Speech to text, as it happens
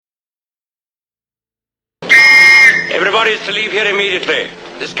Everybody is to leave here immediately.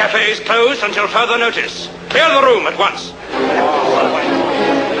 This cafe is closed until further notice. Clear the room at once.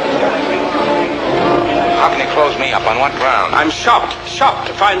 How can you close me up? On what ground? I'm shocked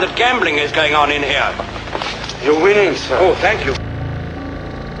to find that gambling is going on in here. You're winning, sir. Oh, thank you.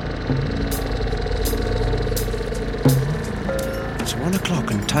 It's 1 o'clock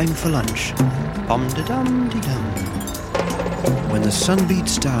and time for lunch. Bum-de-dum-de-dum. When the sun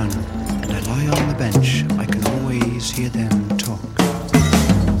beats down and I lie on the bench, I can always hear them talk.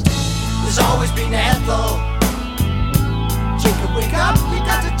 There's always been Ethel. Jacob, wake up, we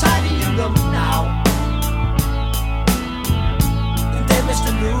got to tidy your room now. And then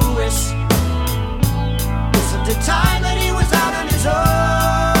Mr. Lewis, wasn't the time that he was out on his own.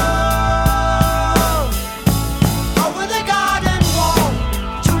 Over the garden wall,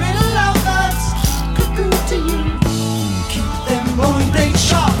 two little lovebirds cuckoo to you. Keep them mowing blade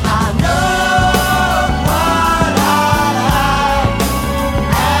sharp, I know.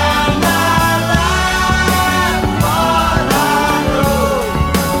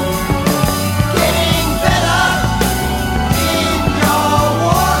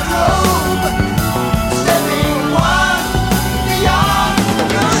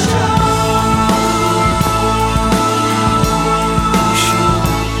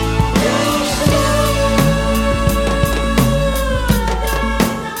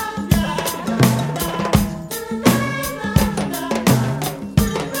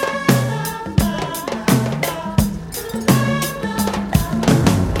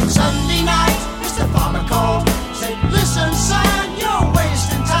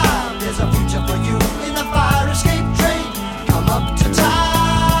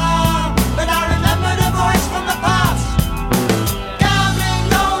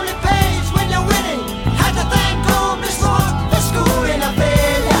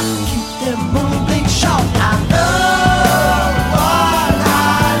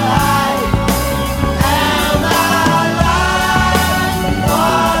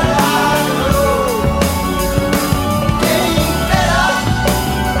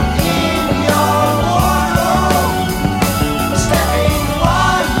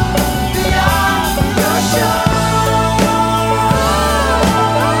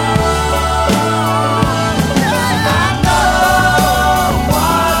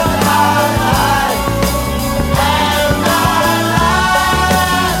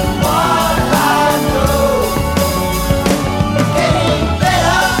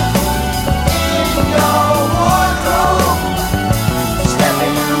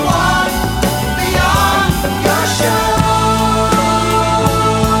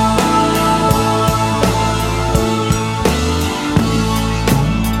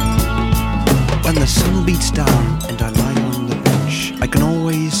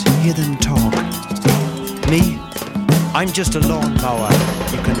 I'm just a lawnmower.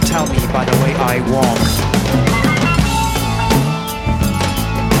 You can tell me by the way I walk.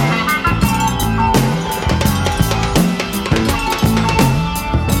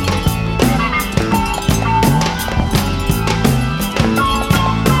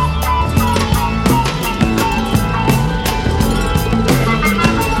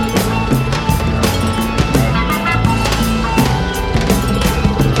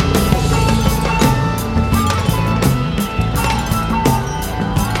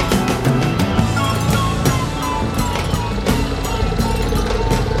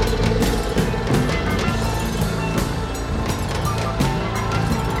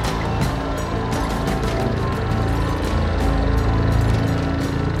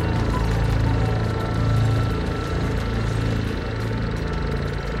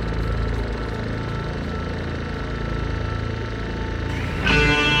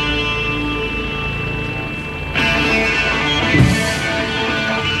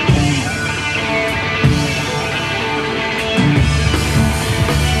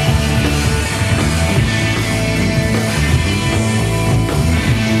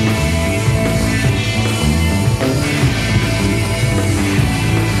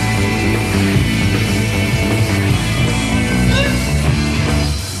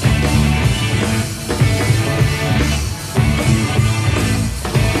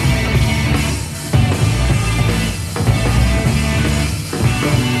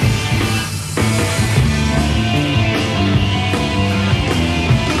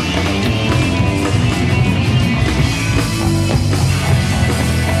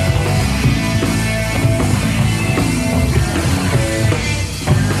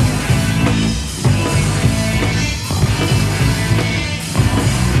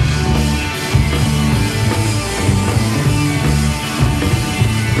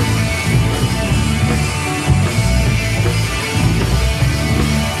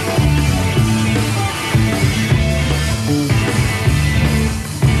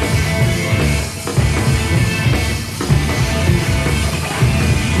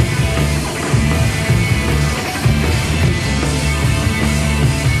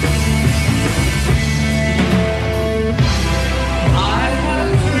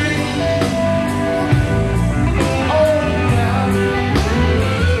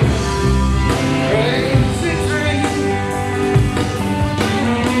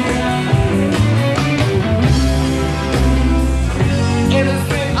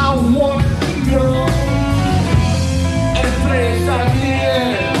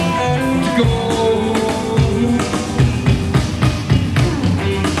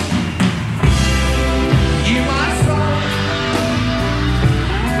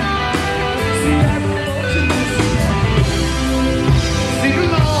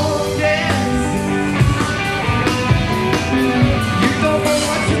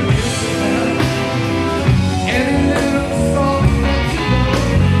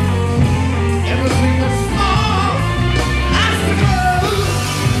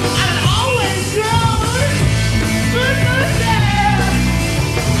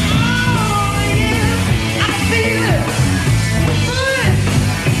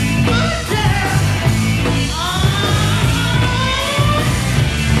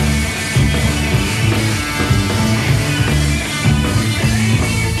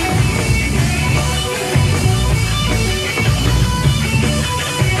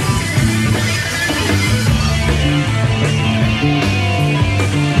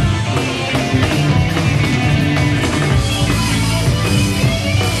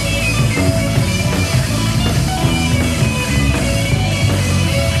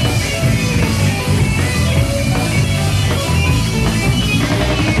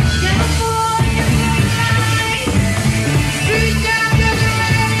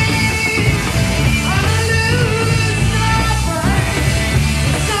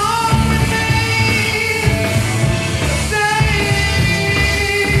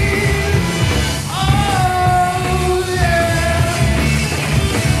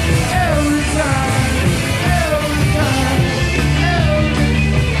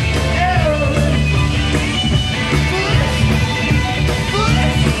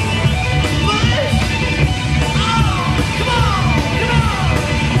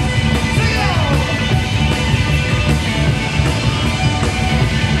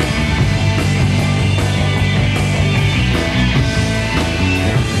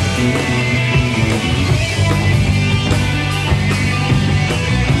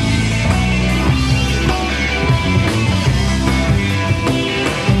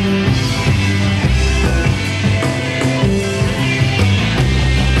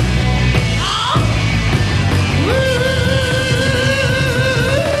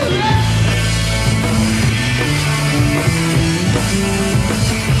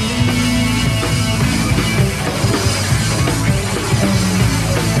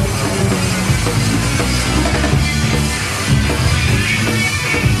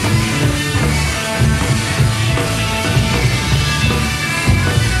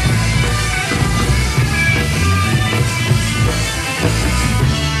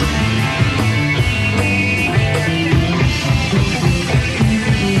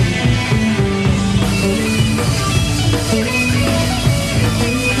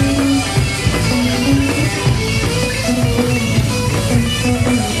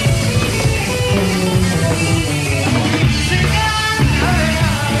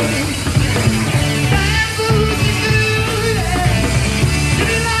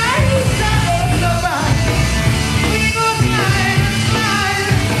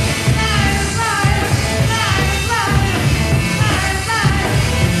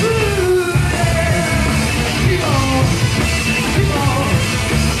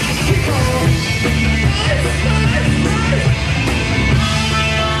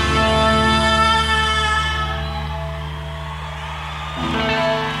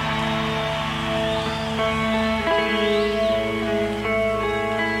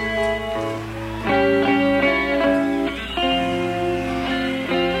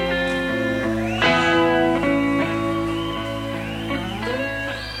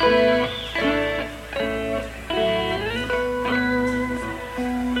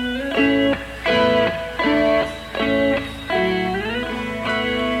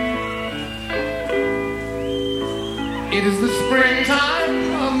 It is the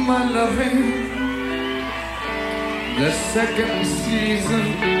springtime of my loving, the second season.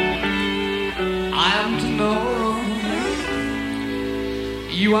 I am to know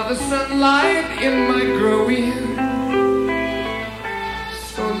you are the sunlight in my growing,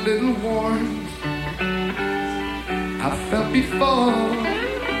 so little warmth I felt before.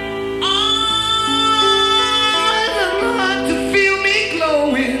 To feel me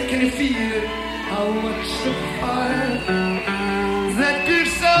glowing, can you feel it? How much the fire that grew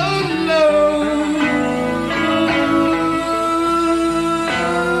so low.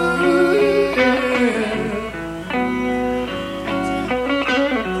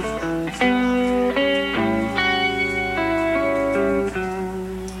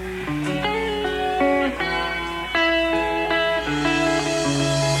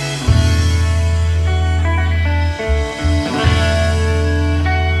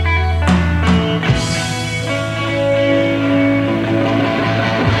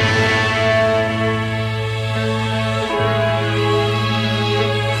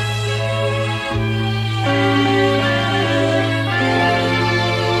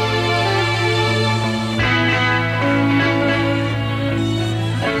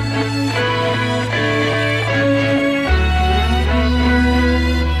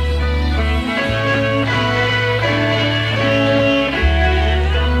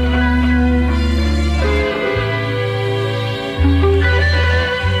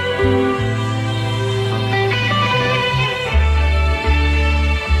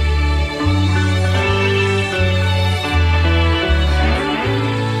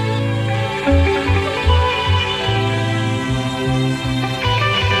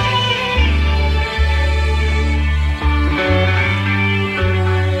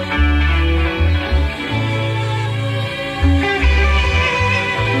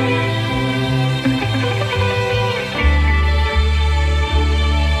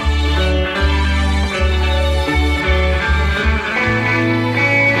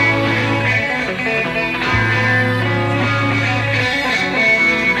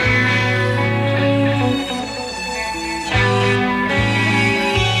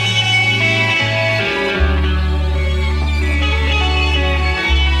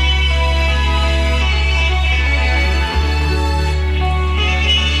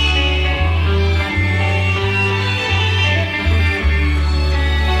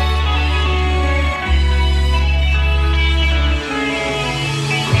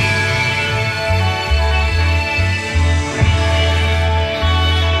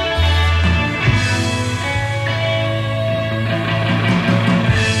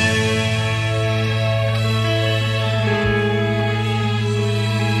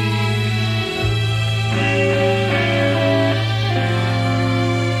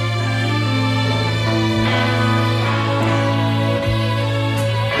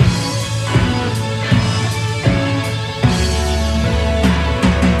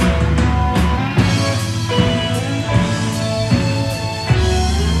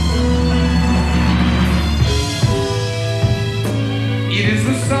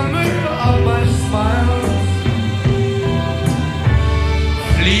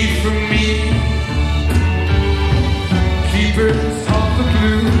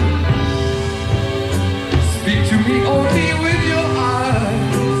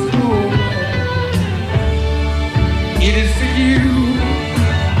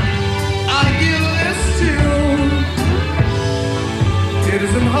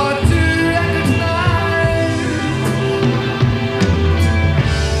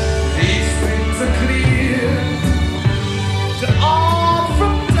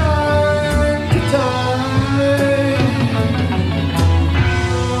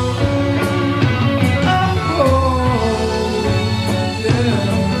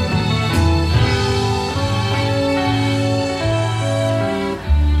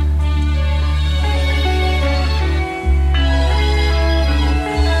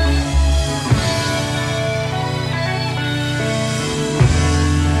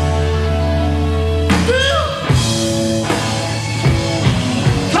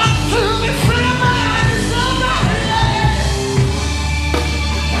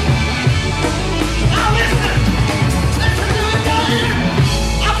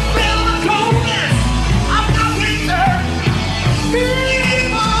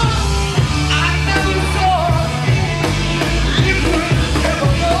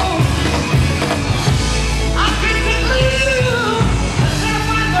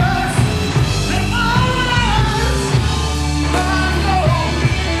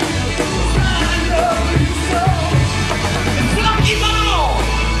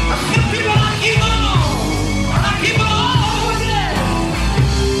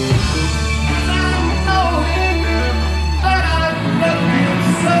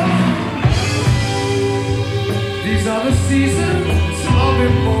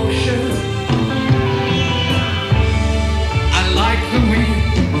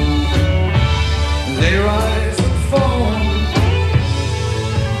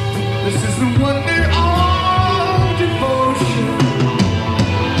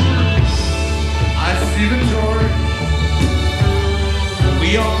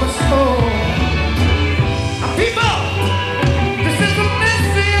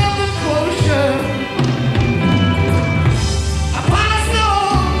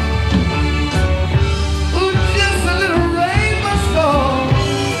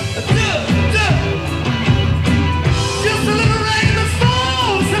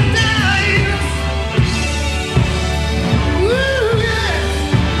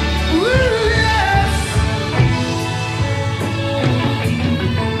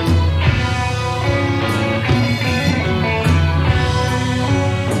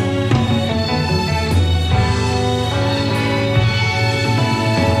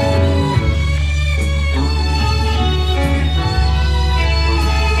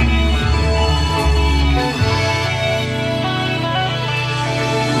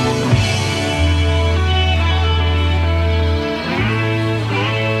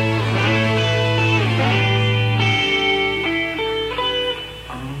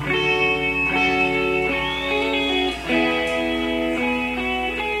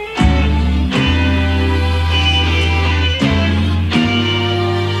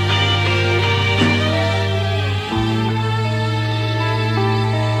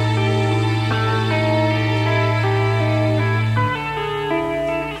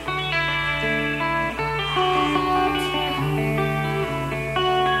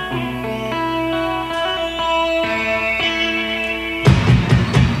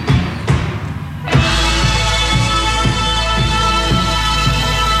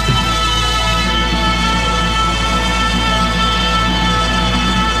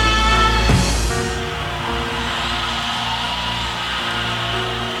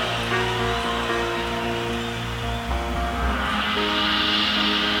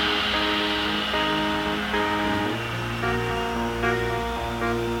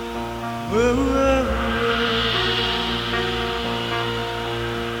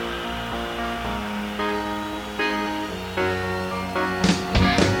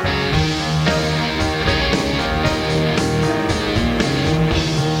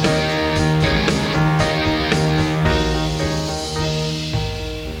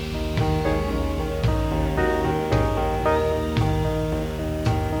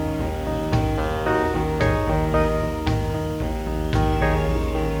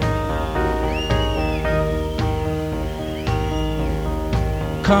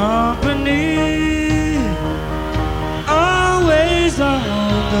 Company, always on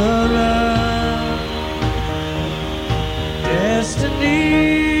the run. Destiny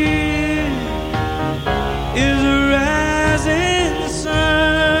is a rising sun.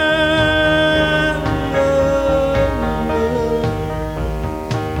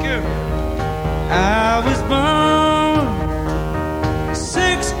 I was born,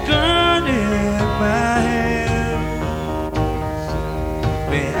 6 gun in my hand.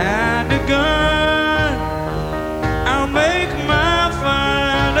 Behind the gun, I'll make my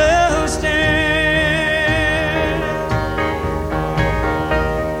final stand.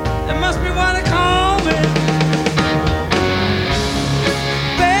 That must be what they call me.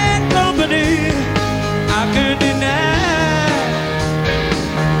 Bad company, I can't deny.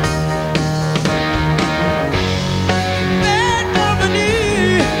 Bad company,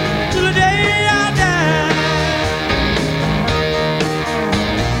 till the day I die.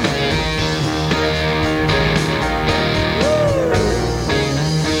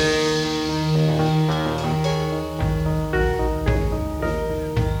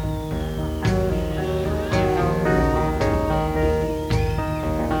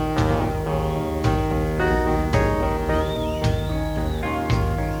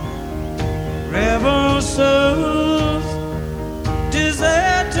 Rebel souls,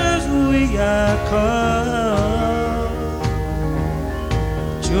 deserters we are called.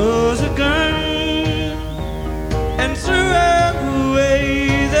 Chose a gun and threw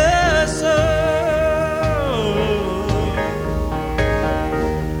away the soul.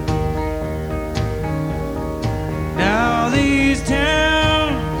 Now these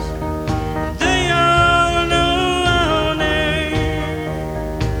towns, they all know our name.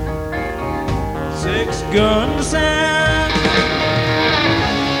 6 gun sound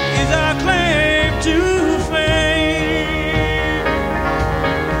is our claim to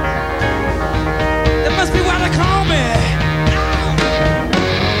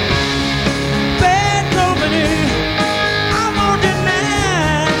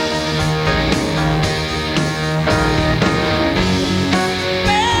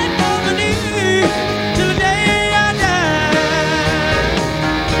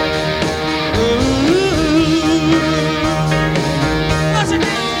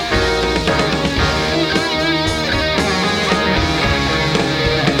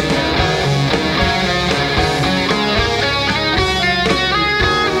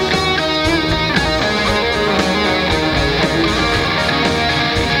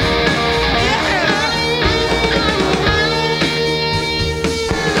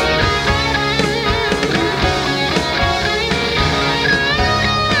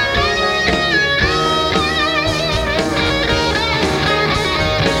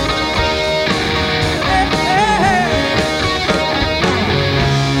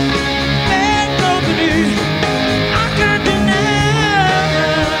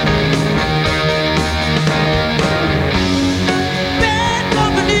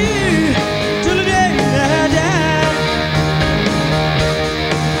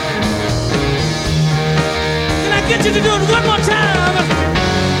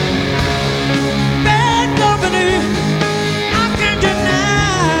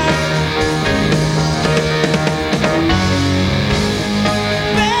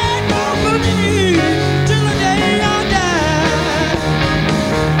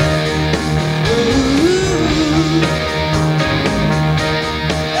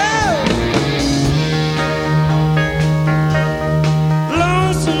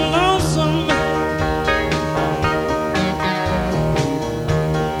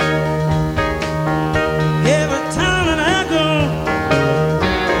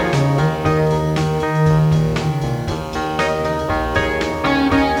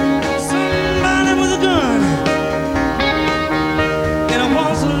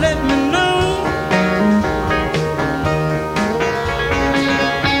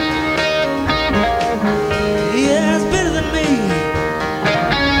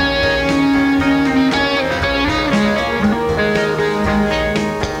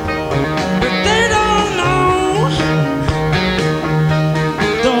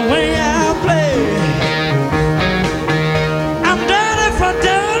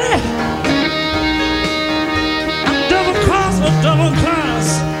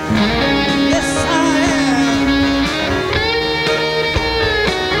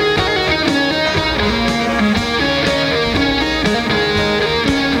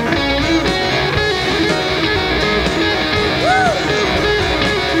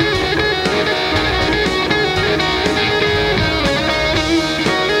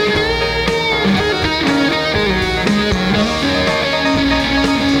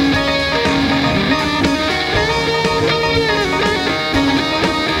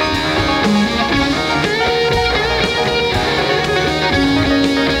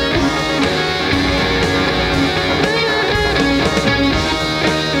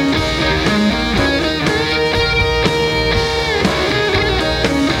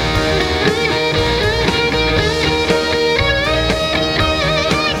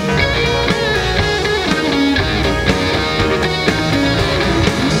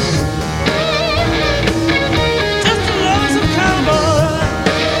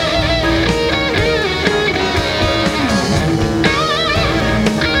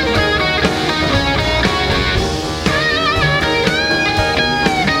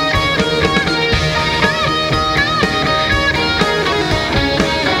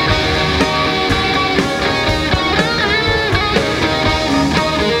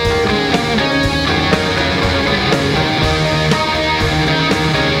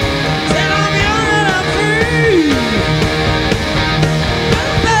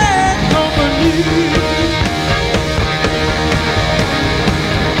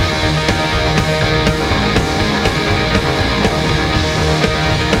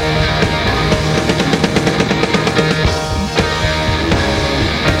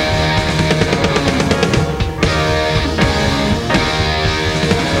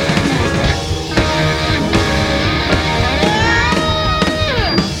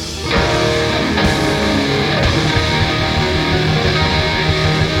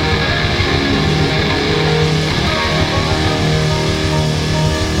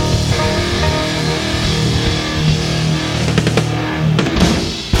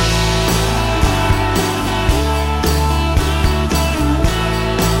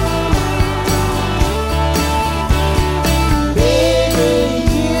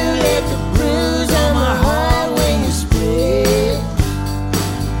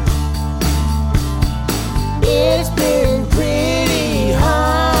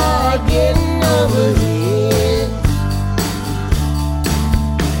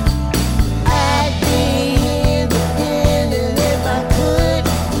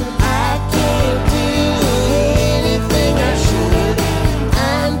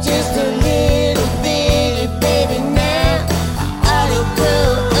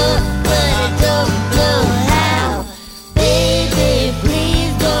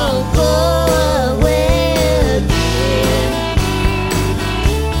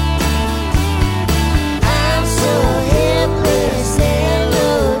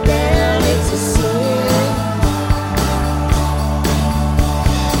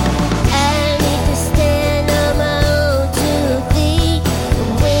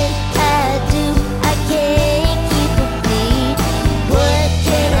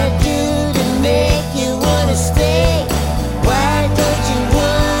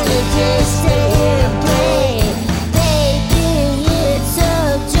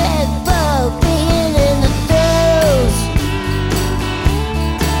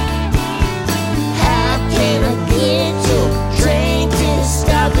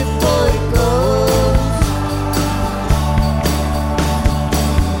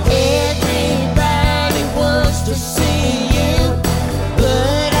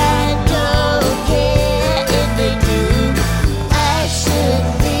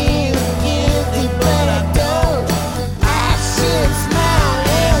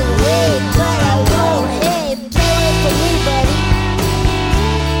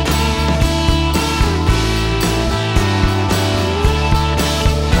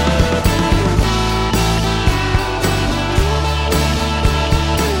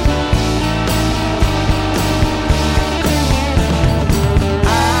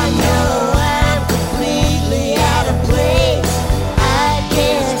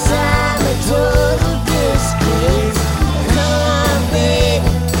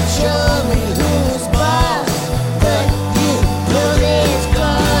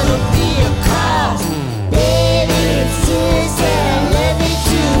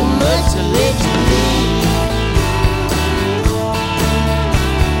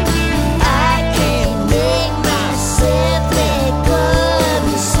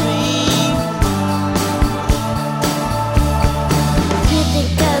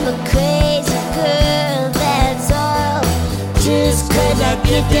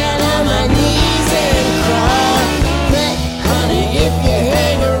get down on my knees and cry. But honey, if you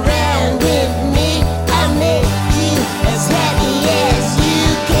hang around with me, I'll make you as happy as you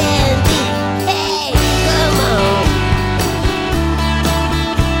can be. Hey, come on.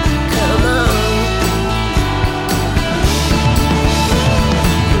 Come on.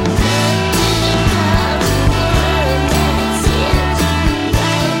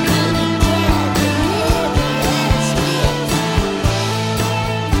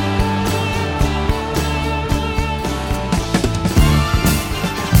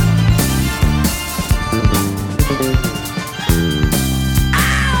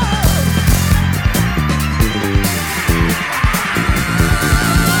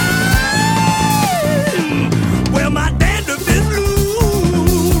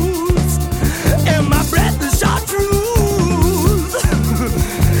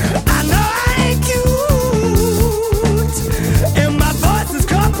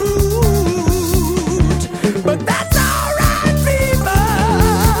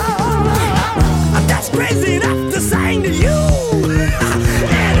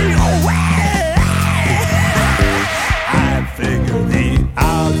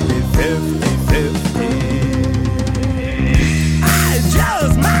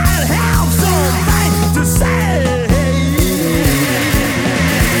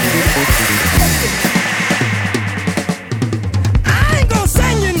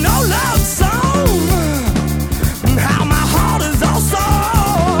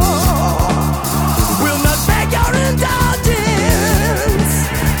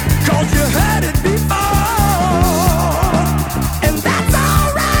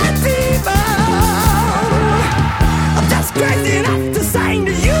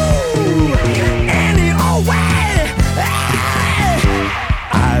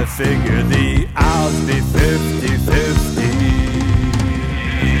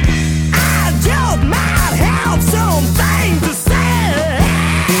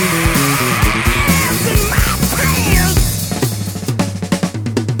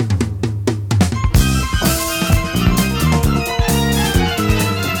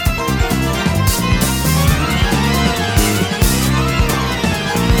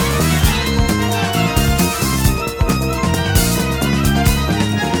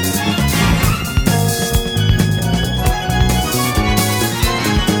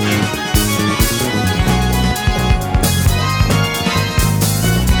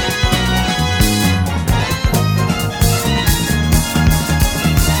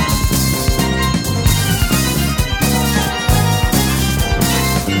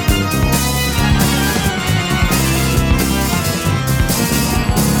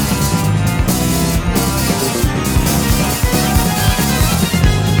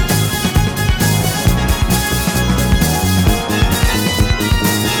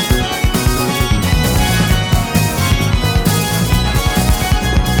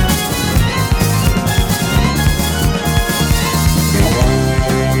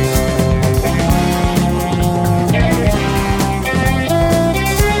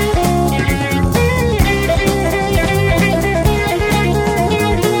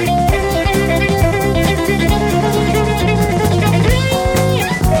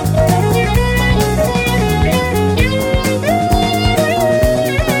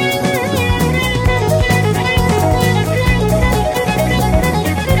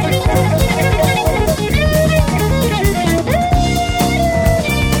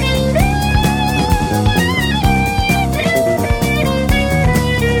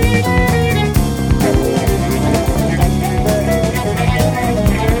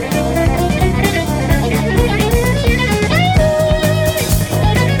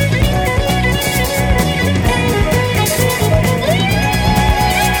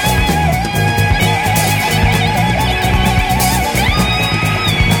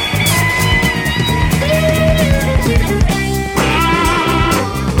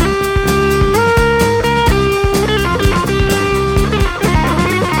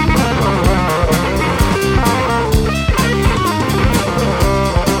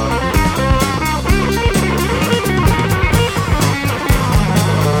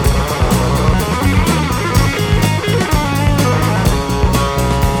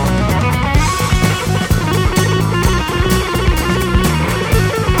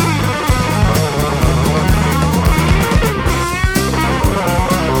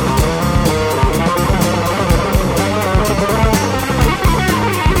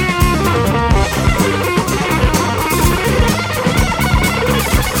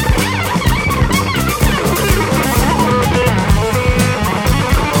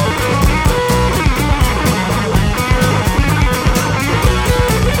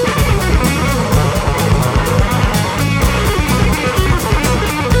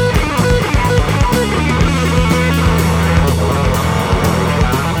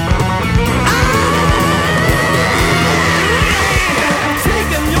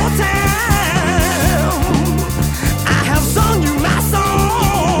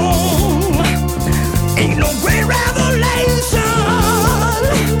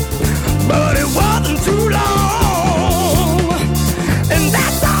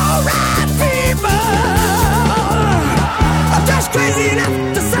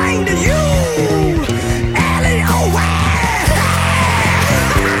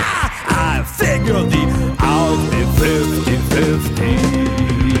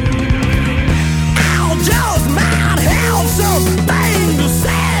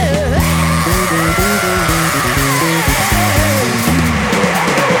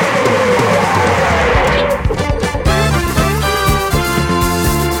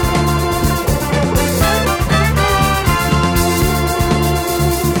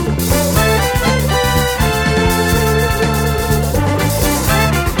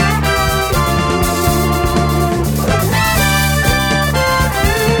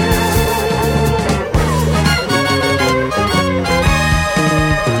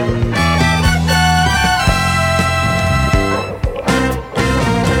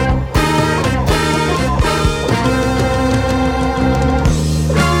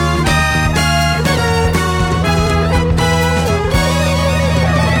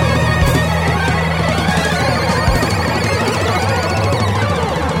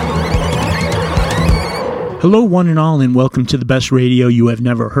 Hello, one and all, and welcome to the best radio you have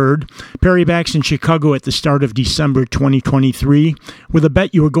never heard. Perry Bax in Chicago at the start of December 2023, with a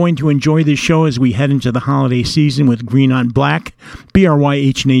bet you are going to enjoy this show as we head into the holiday season with Green on Black, BRY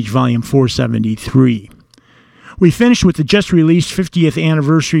H&H Volume 473. We finished with the just-released 50th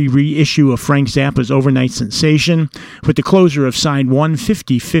anniversary reissue of Frank Zappa's Overnight Sensation, with the closer of side 1,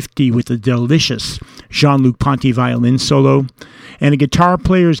 50-50, with the delicious Jean-Luc Ponty violin solo, and a guitar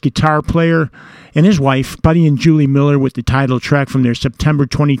player's guitar player and his wife, Buddy and Julie Miller, with the title track from their September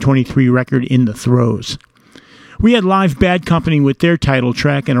 2023 record, In the Throes. We had Live Bad Company with their title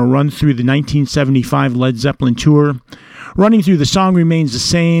track and a run through the 1975 Led Zeppelin tour, running through The Song Remains the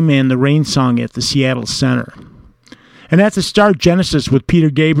Same and The Rain Song at the Seattle Center. And at the start, Genesis with Peter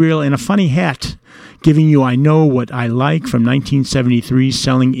Gabriel and a funny hat, giving you I Know What I Like from 1973's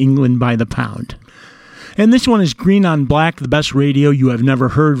Selling England by the Pound. And this one is Green on Black, the best radio you have never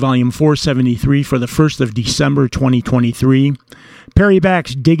heard, Volume 473 for the 1st of December 2023. Perry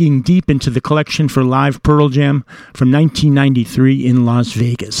Bax digging deep into the collection for Live Pearl Jam from 1993 in Las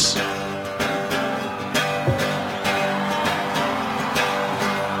Vegas.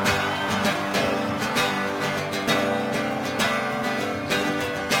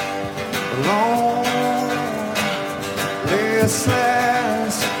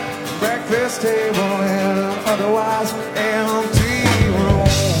 Listless breakfast table and otherwise empty room.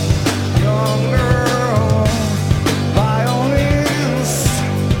 Young girl, violins,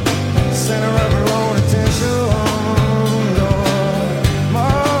 center of her own attention. Your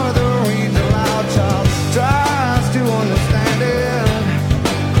mother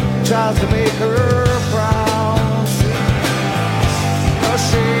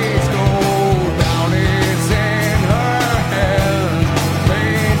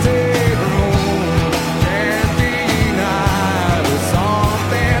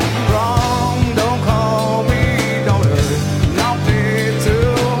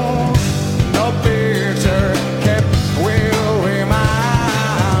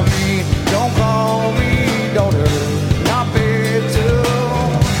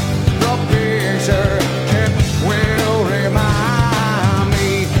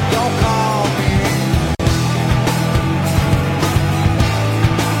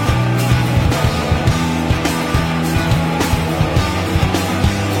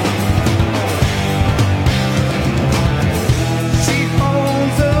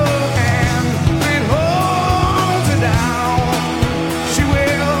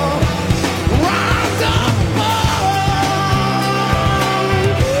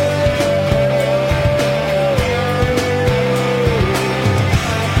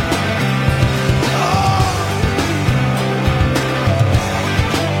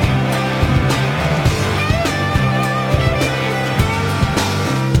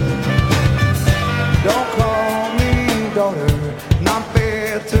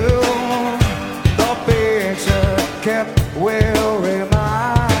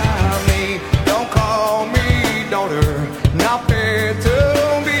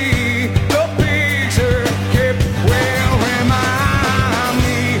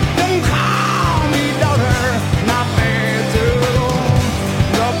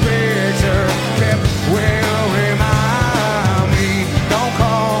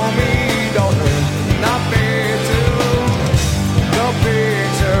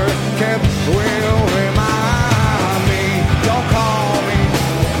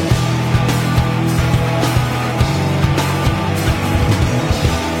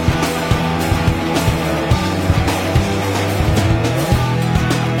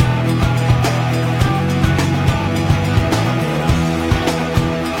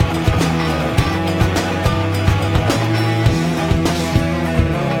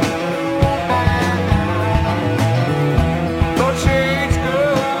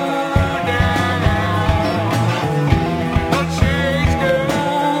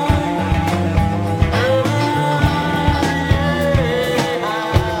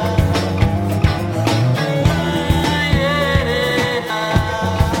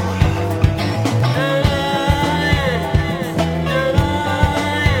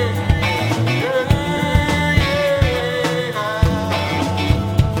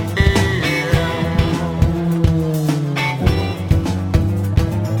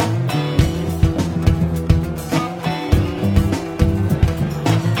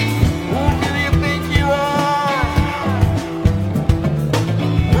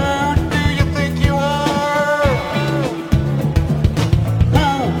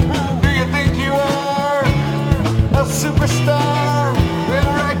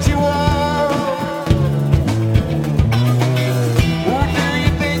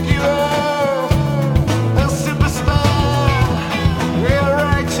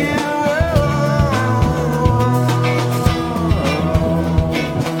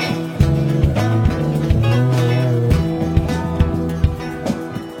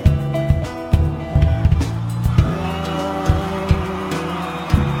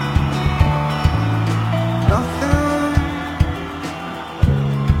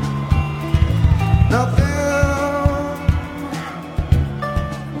Nothing's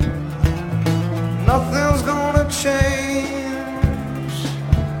gonna change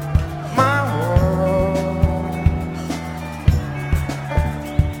my world.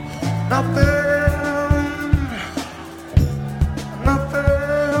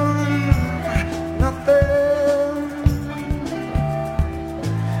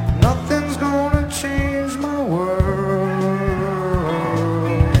 Nothing's gonna change my world.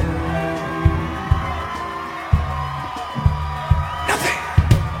 Nothing.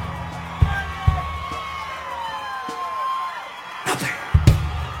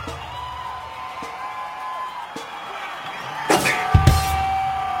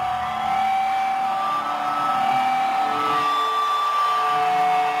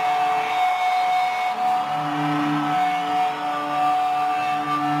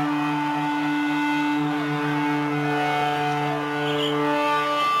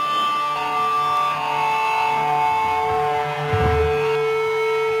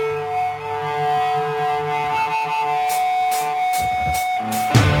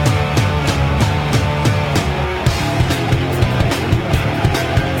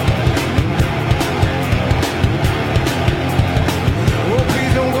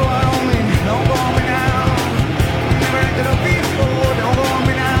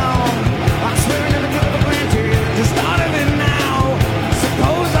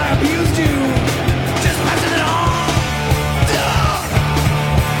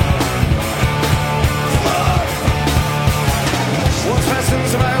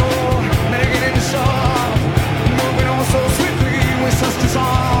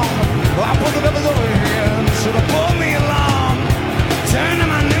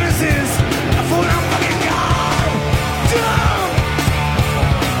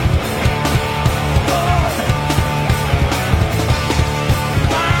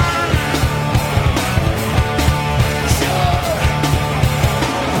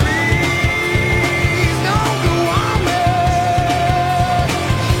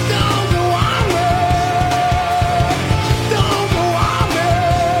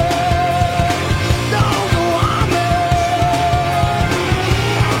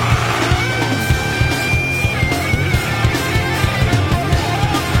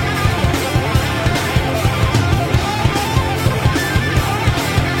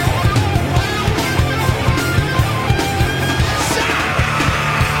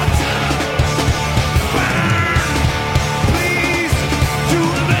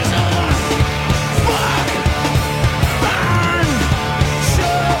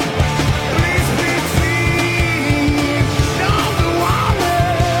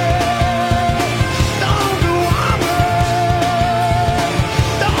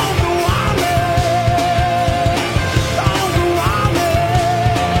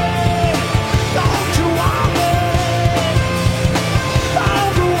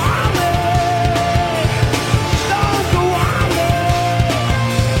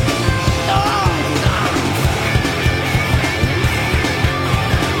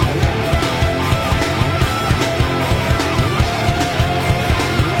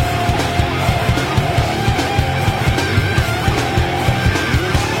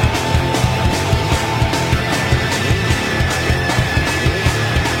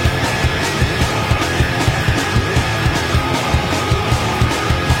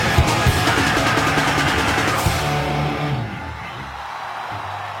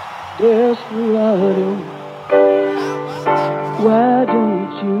 Desperado, why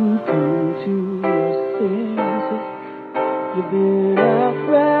don't you come to your senses? You've been out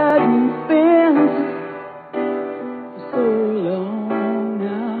riding fences for so long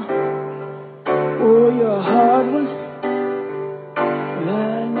now. Oh, your hard one. Well, I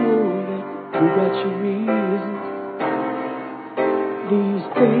know that you got your reasons. These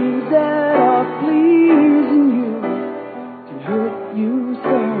things that are pleasing you can hurt you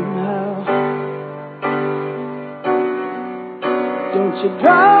somehow. Don't you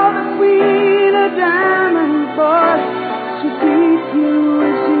draw the queen a diamond, boy? She beats you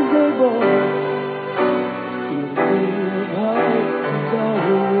when she's a boy. The queen of hearts is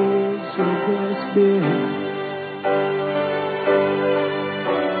always your best bet.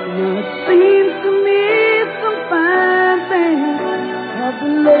 Now it seems to me some fine things have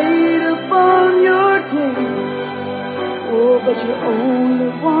been laid upon your table. Oh, but you only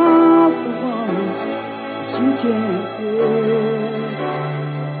want the ones that you can't get.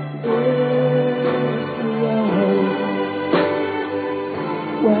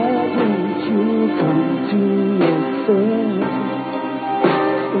 Why don't you come to your senses?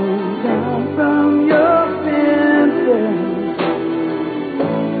 Go down from your fences.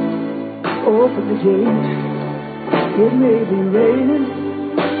 Open the gate. It may be raining,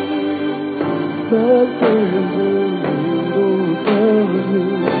 but there's a window for you.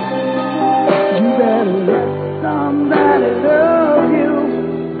 You better let somebody love you.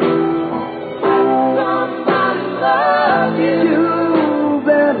 Somebody love you. You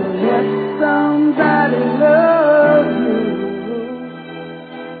better let somebody love you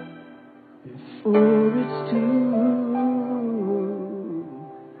before it's too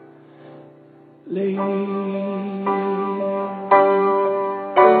late.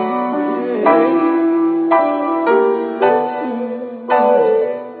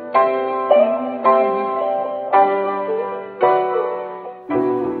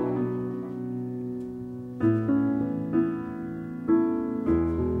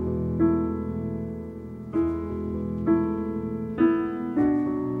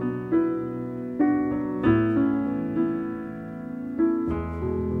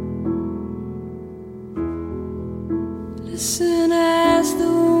 Listen as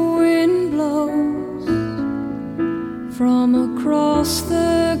the wind blows from across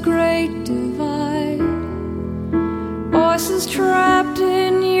the great divide. Voices trapped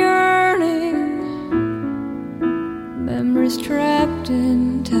in yearning, memories trapped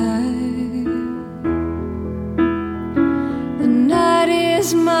in time. The night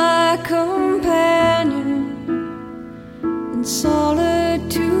is my companion, and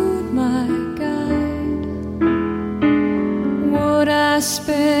solitude my guide. Would I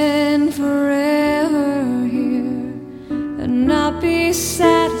spend forever here and not be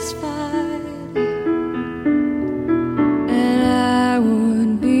satisfied? And I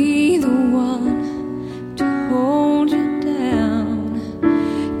would be the one to hold you down,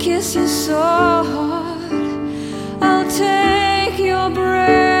 kiss you so hard, I'll take your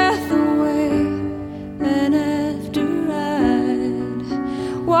breath away. And after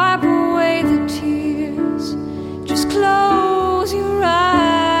I'd wipe away the tears, just close your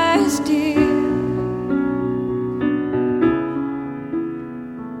eyes, dear.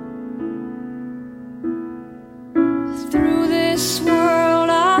 Through this world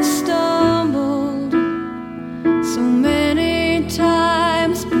I've stumbled, so many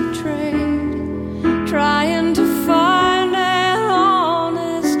times betrayed, trying to find an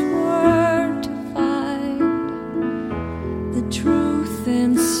honest word to find the truth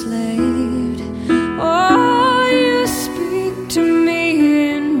enslaved. Oh, you speak to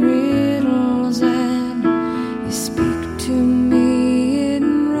me in riddles, and you speak to me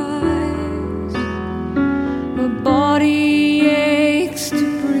in rhymes. My body aches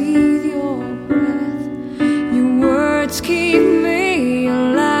to breathe your breath. Your words keep me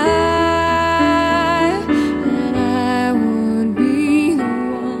alive. And I would be the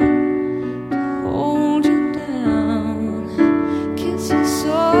one to hold you down, kiss you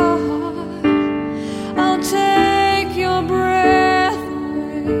so hard, I'll take your breath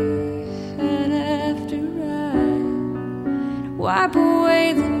away. And after I wipe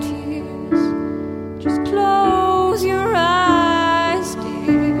away the tears, just close your eyes,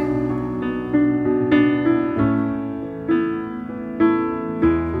 dear.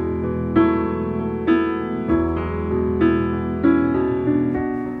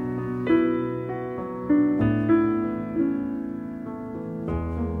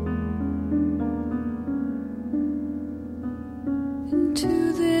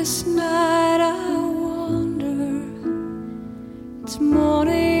 Into this night I wander. It's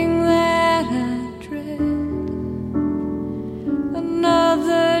morning that I dread.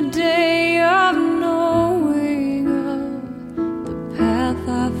 Another day of knowing of the path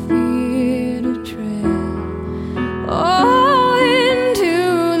I fear to tread. Oh,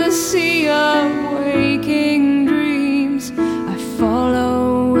 into the sea of waking dreams I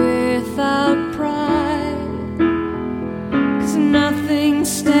follow without pride. 'Cause nothing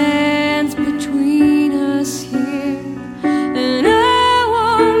stands between us here, and I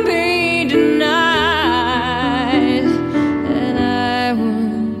won't be denied. And I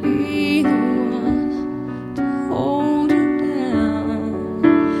would be the one to hold you down,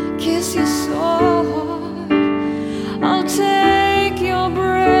 kiss you so hard, I'll take your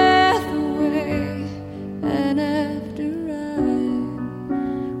breath away. And after I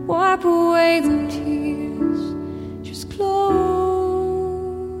wipe away the tears, just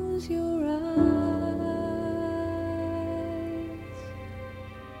close your eyes.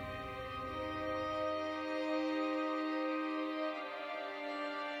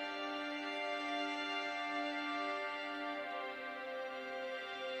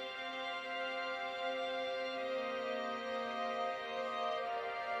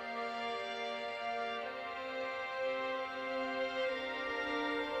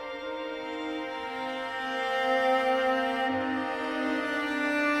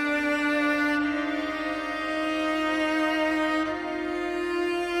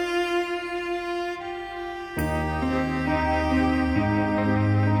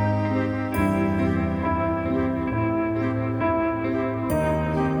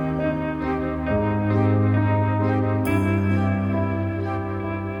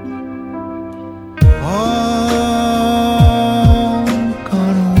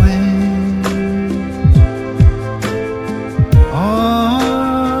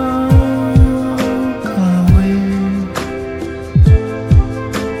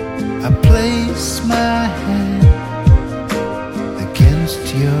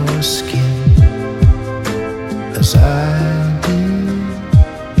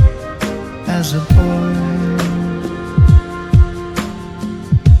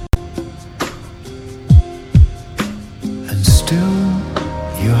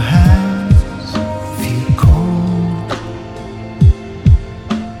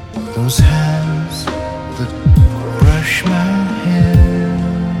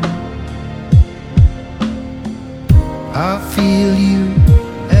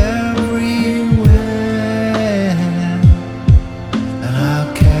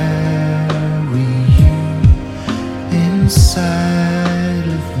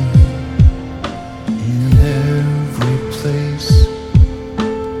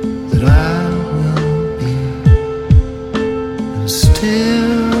 that I will be. And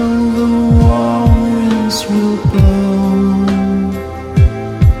still the warm winds will blow.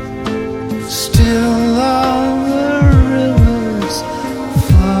 Still all the rivers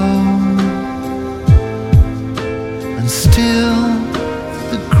flow. And still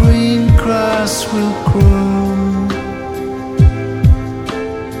the green grass will grow.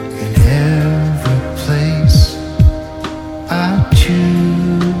 In every place I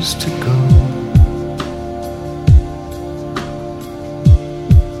choose to go.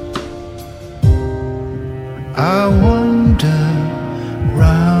 I wander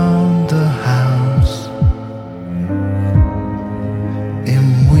round the house in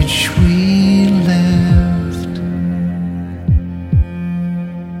which we lived.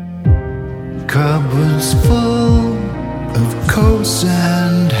 Cupboards full of coats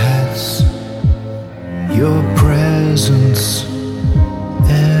and hats, your presence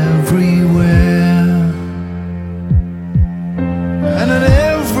everywhere. And at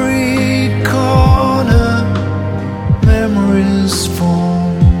every corner memories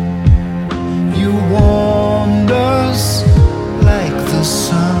form. You warmed us like the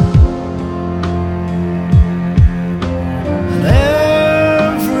sun. And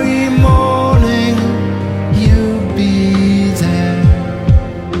every morning you'd be there.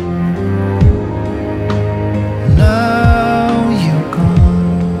 Now you're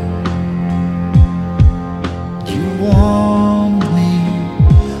gone. You warmed me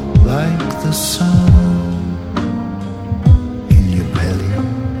like the sun in your belly,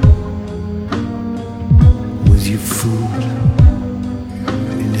 with your food,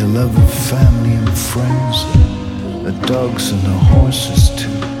 in your love of family and friends, the dogs and the horses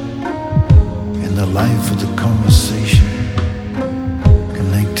too, in the life of the conversation,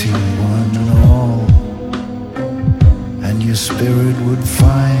 connecting one and all, and your spirit would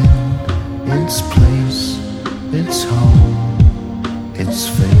find its place, its home, its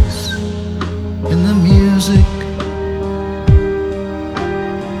face in the music.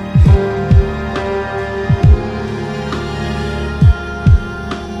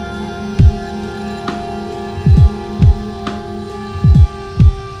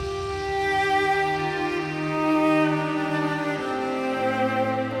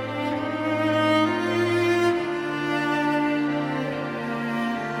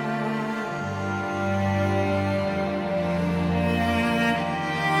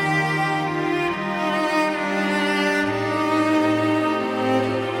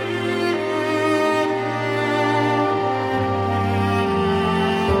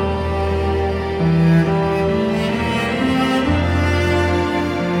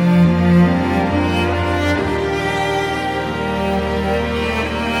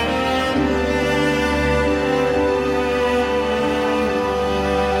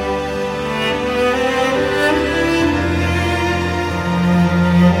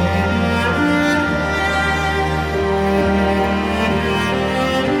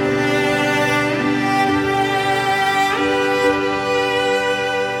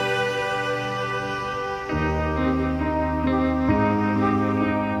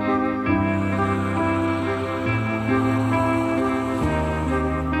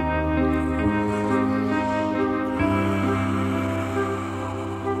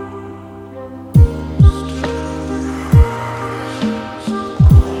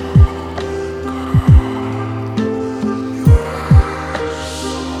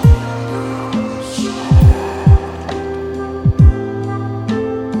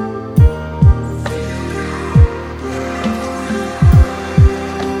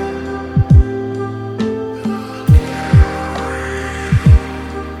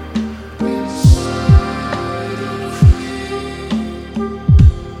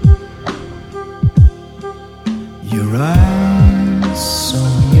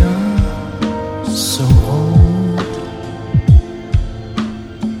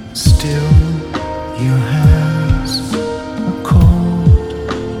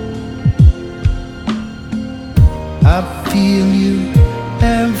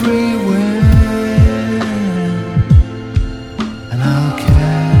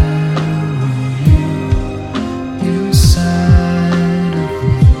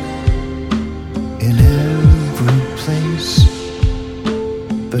 Place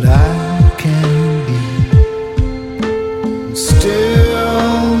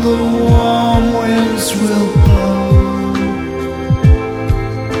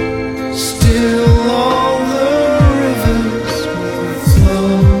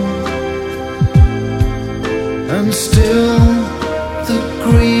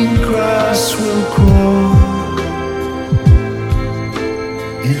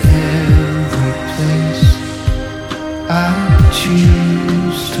every place I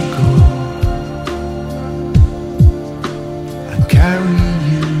choose to go. I carry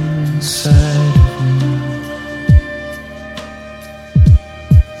you inside of me.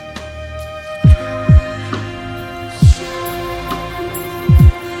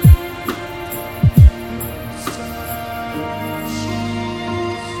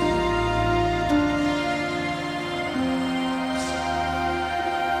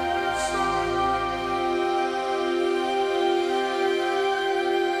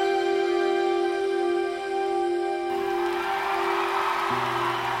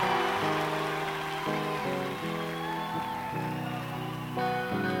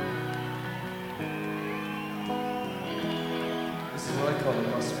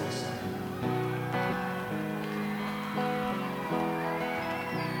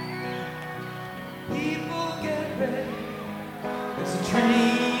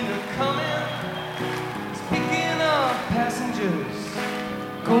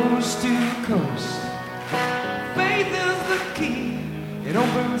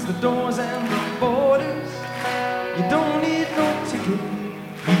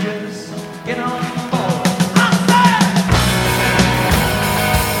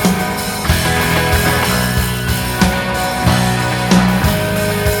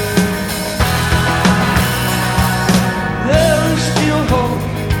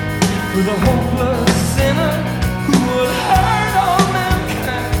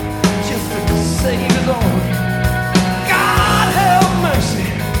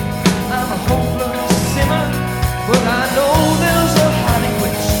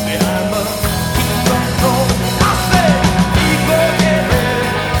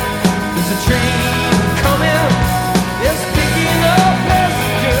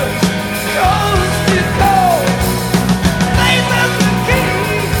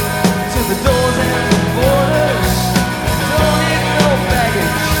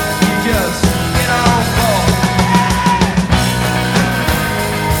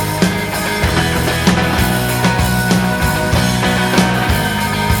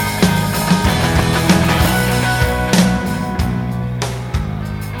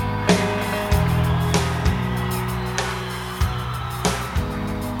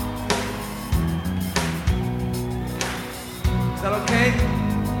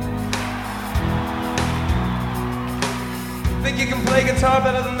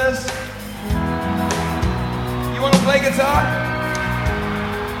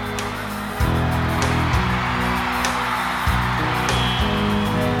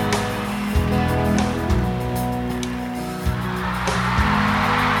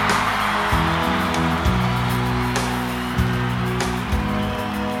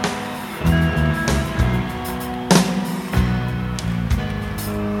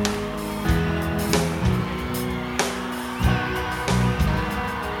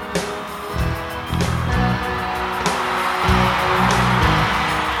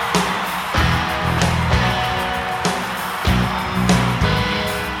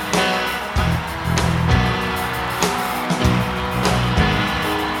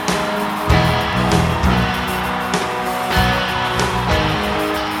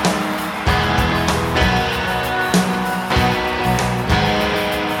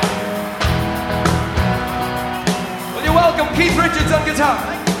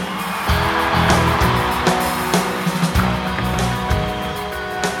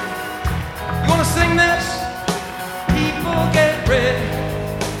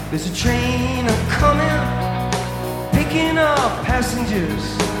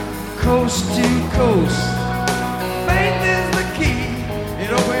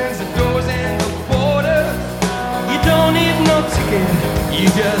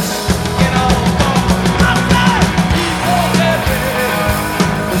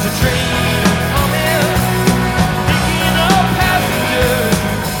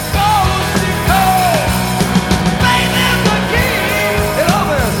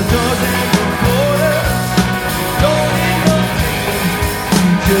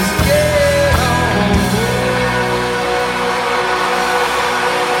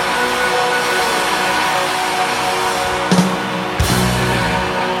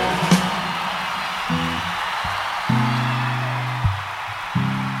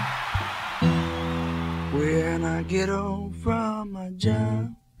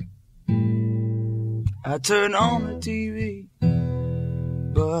 I turn on the TV,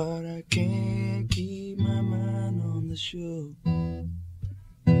 but I can't keep my mind on the show.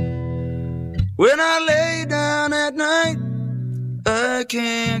 When I lay down at night, I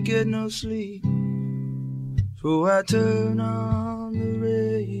can't get no sleep, so I turn on on the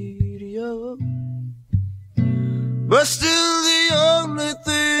radio. But still the only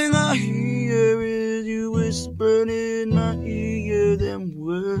thing I hear is you whispering in my ear them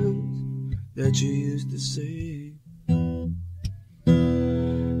words that you used to say.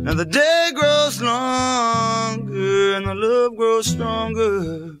 Now the day grows longer and the love grows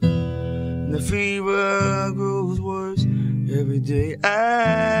stronger and the fever grows worse every day.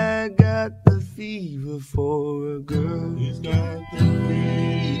 I got the fever for a girl. He's got the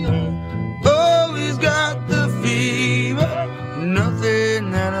fever. Oh, he's got the fever.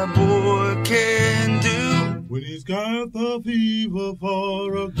 Nothing that a boy can do. When he's got the fever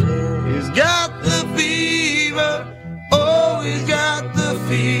for a girl. He's got the fever. Oh, he's got the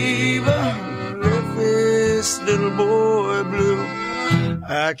fever. Left this little boy blue.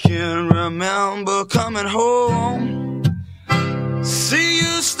 I can remember coming home, see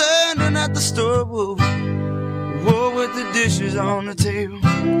you standing at the stove, with the dishes on the table,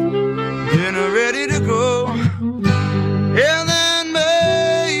 dinner ready to go, and then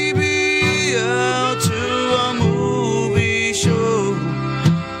maybe out to a movie show,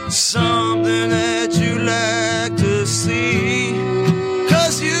 something that you like to see,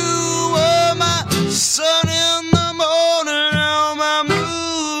 'cause you were my sun in the morning and my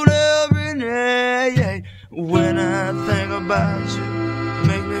moon every night. When I think about you,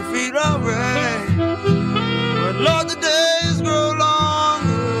 make me feel alright. But Lord, the days grow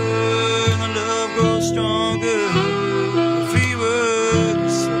longer and the love grows stronger. The fever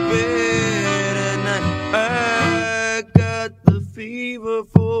is so bad at night. I got the fever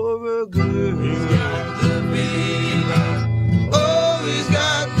for a girl. He's got the fever. Oh, he's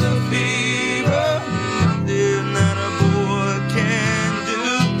got the fever. Nothing that a boy can do.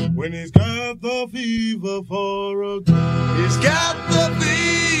 When he's got the fever for a girl. He's got the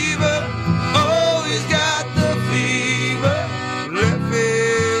fever. Oh, he's got the fever. Left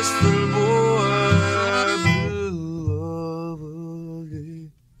this little boy blue.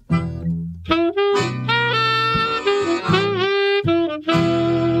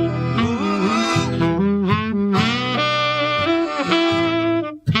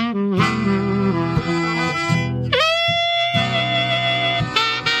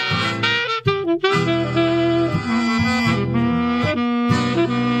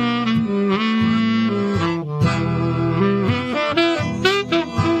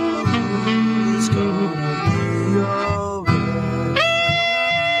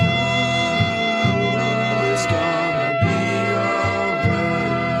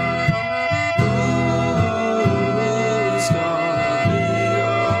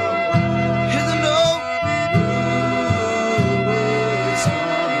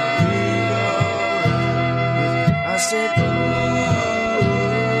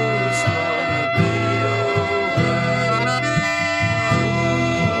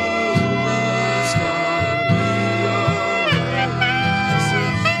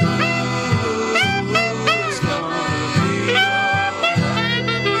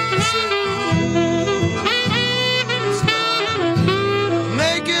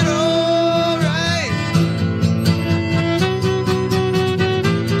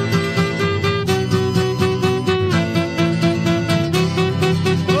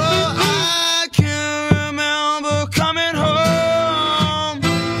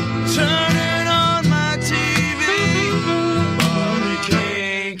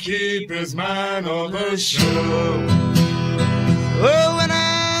 His mind on the show. Oh, when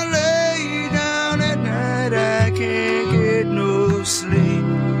I lay down at night, I can't get no sleep.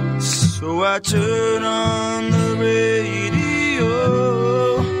 So I turn on the radio.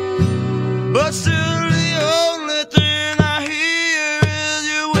 But still the only thing I hear is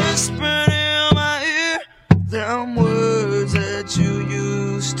you whispering in my ear them words that you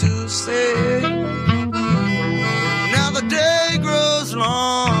used to say. Now the day grows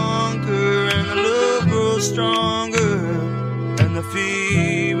longer and the love grows stronger and the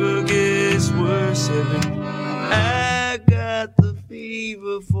fever gets worse every day. I got the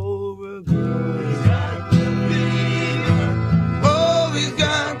fever for a girl. He's got the fever. Oh, he's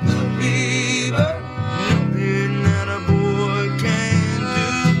got the fever. Nothing that a boy can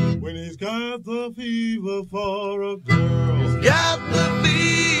do. When he's got the fever for a girl. He's got the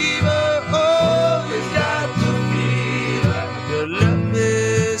fever. Oh, he's got the fever. You left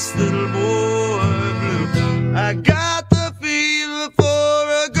this little boy blue. I got the fever for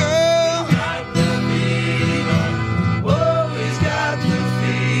a girl. He's got the fever. Oh, he's got the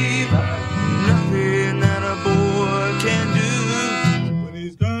fever. Nothing that a boy can do. When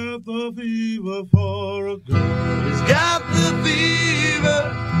he's got the fever for a girl. He's got the fever.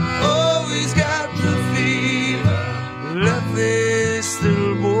 Oh, he's got the fever. Left this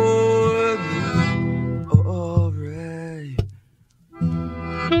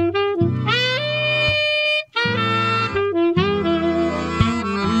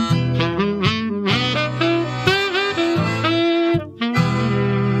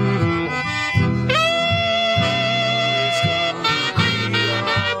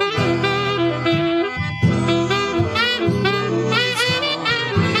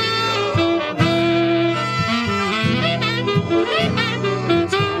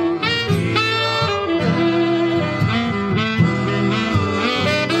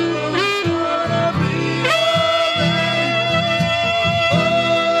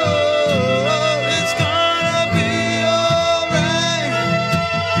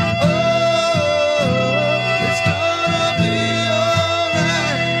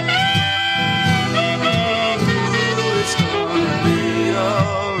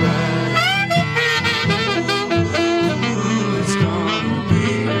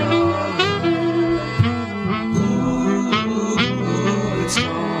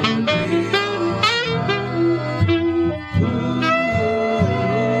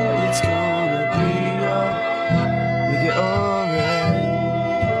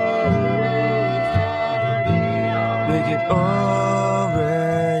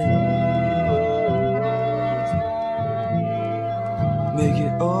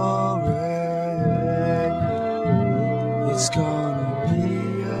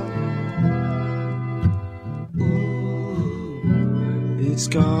everything's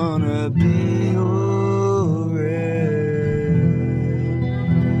gonna be alright.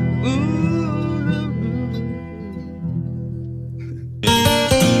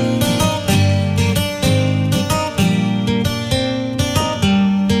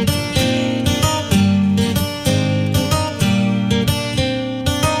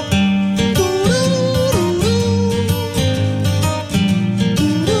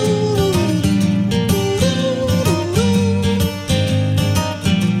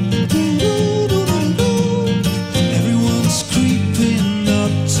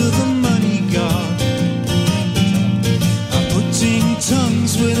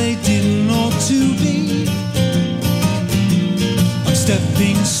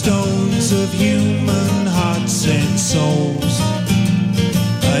 Stones of human hearts and souls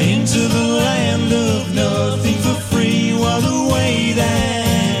into the land of nothing for free, while the way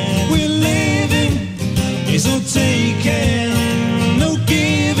that we're living is no taking, no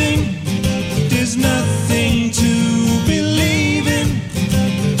giving. There's nothing to believe in.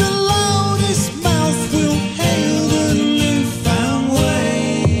 The loudest mouth will hail the newfound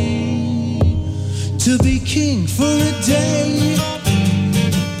way to be king for a day.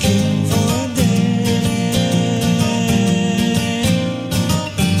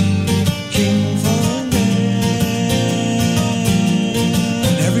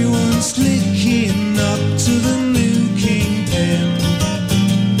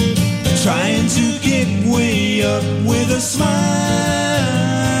 Smile,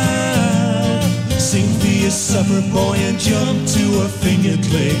 sing be a supper boy and jump to a finger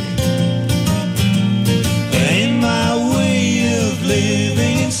click. Ain't my way of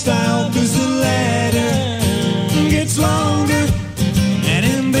living in style, 'cause the ladder gets longer and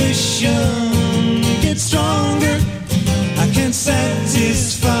ambition gets stronger. I can't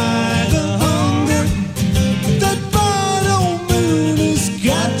satisfy the hunger. That bright old moon has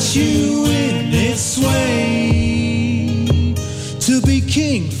got you in its way. To be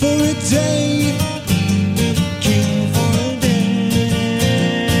king for a day, king for a day.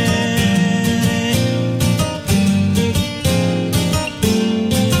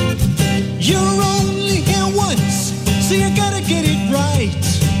 You're only here once, so you gotta get it right.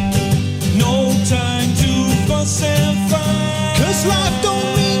 No time to fuss and fight, 'cause life don't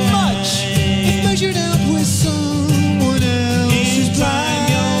mean much if measured out with someone else's pride.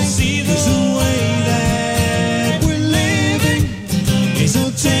 You'll see the way that we're living. No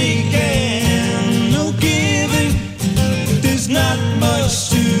taking, no giving. There's not much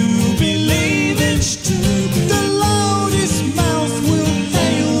to believe in. The loudest mouth will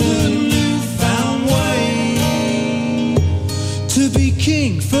hail the newfound way to be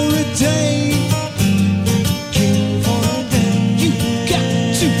king for a day. King for a day. You got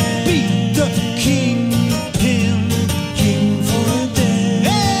to be the kingpin. King for a day.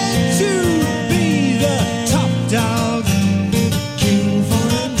 And to be the top dog.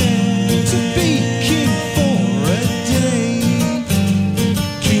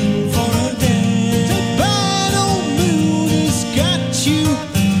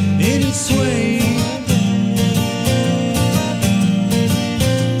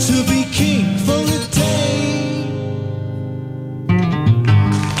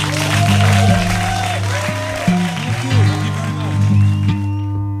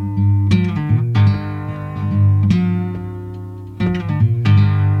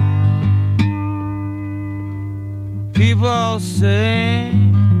 People say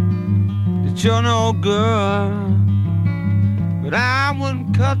that you're no good, but I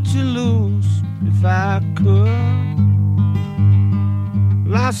wouldn't cut you loose if I could.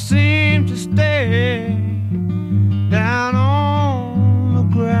 Well, I seem to stay down on the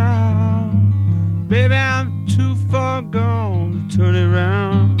ground. Baby, I'm too far gone to turn it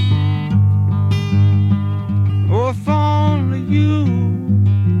around. Oh, if only you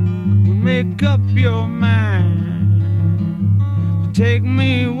would make up your mind. Take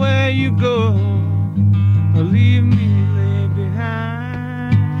me where you go, or leave me lay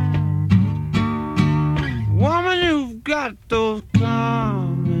behind. Woman, you've got those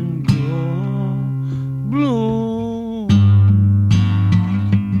come and go blues.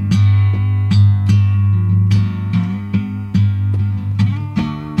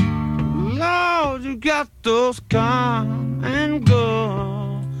 Lord, you got those come and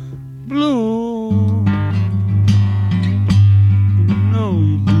go blues.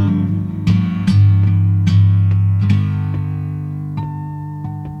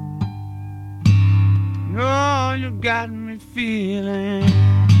 Oh, you got me feeling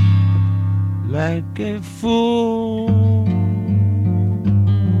like a fool.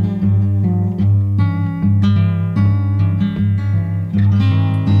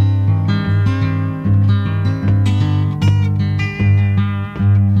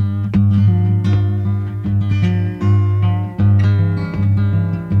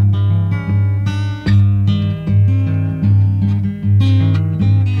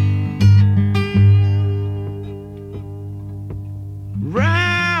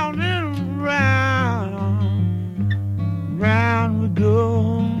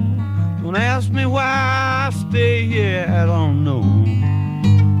 Don't ask me why I stay here, I don't know.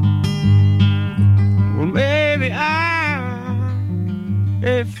 Well, maybe I'm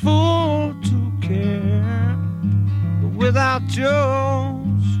a fool to care, but without your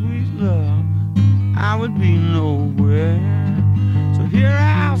sweet love, I would be nowhere. So here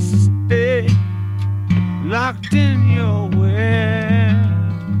I'll stay, locked in your web,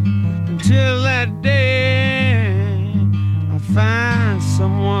 until that day I find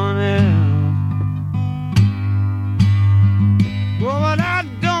someone else. Well, but I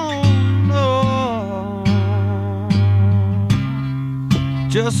don't know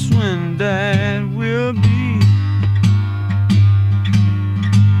just when that will be.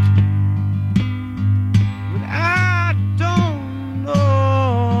 But I don't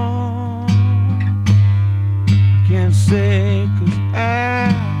know, can't say 'cause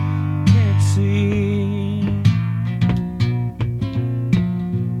I can't see.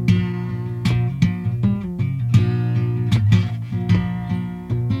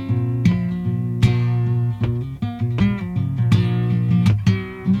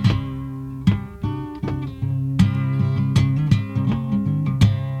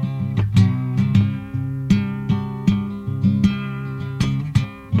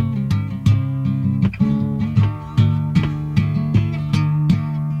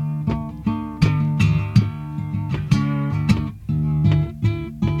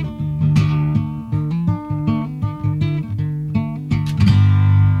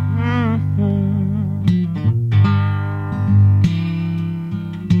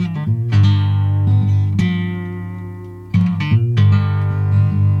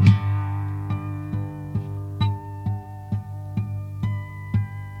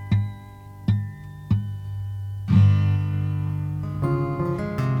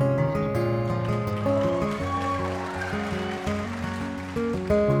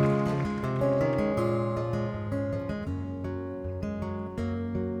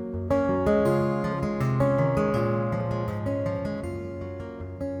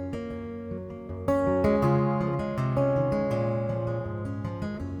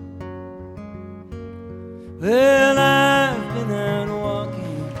 Well, I've been out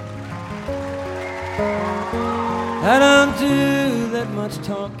walking. I don't do that much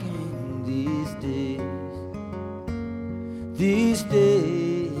talking these days. These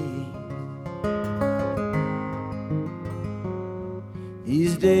days.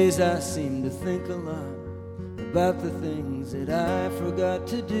 These days I seem to think a lot about the things that I forgot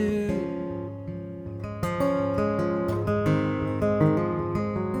to do.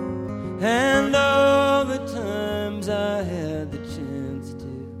 And all the times I had the chance to.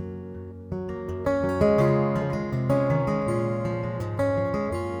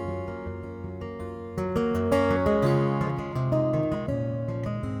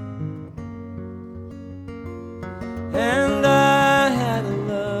 And I had a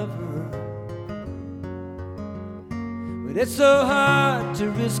lover, but it's so hard to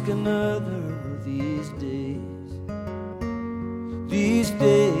risk another these days. These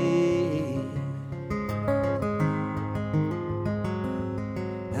days.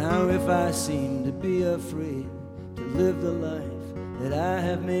 Now if I seem to be afraid to live the life that I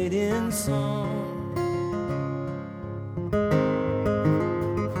have made in song,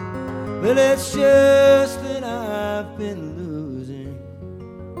 but it's just that I've been losing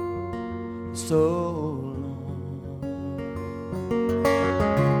so long.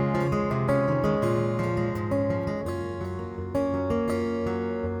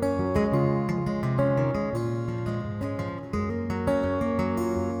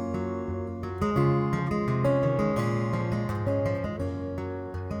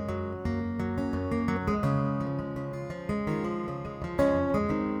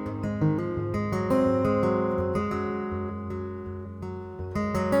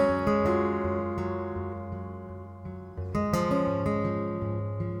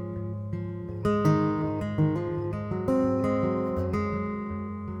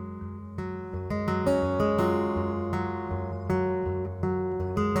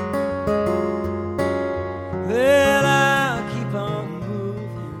 Well, I'll keep on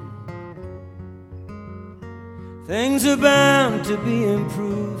moving. Things are bound to be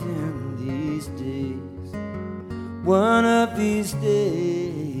improving these days. One of these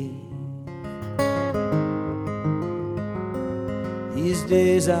days. These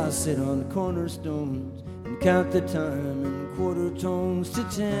days I'll sit on cornerstones and count the time in quarter tones to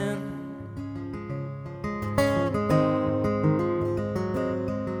 10.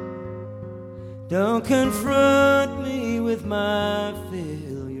 Don't confront me with my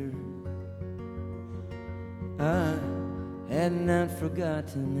failure. I had not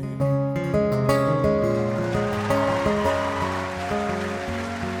forgotten them.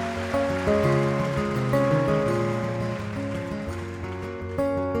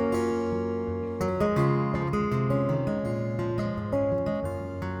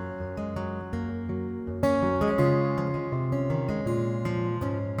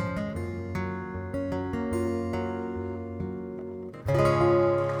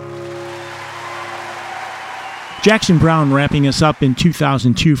 Jackson Browne wrapping us up in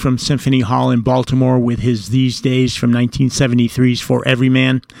 2002 from Symphony Hall in Baltimore with his These Days from 1973's For Every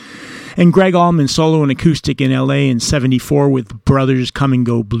Man. And Greg Allman solo and acoustic in LA in 74 with Brothers Come and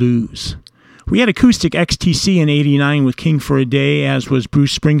Go Blues. We had acoustic XTC in 89 with King for a Day, as was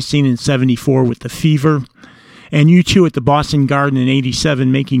Bruce Springsteen in 74 with The Fever. And U2 at the Boston Garden in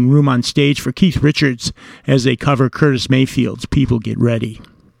 87 making room on stage for Keith Richards as they cover Curtis Mayfield's People Get Ready.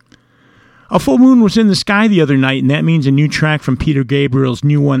 A full moon was in the sky the other night, and that means a new track from Peter Gabriel's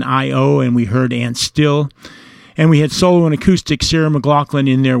new one, I.O., and we heard And Still. And we had solo and acoustic Sarah McLachlan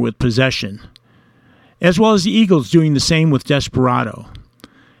in there with Possession. As well as the Eagles doing the same with Desperado.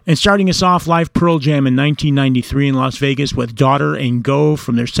 And starting us off, live Pearl Jam in 1993 in Las Vegas with Daughter and Go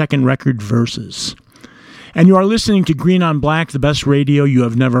from their second record, Verses. And you are listening to Green on Black, the best radio you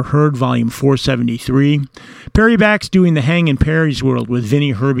have never heard, volume 473. Perry Bax doing the Hang in Perry's World with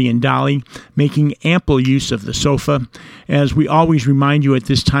Vinnie, Herbie, and Dolly, making ample use of the sofa. As we always remind you at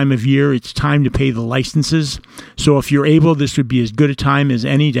this time of year, it's time to pay the licenses. So if you're able, this would be as good a time as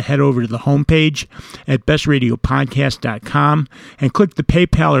any to head over to the homepage at bestradiopodcast.com and click the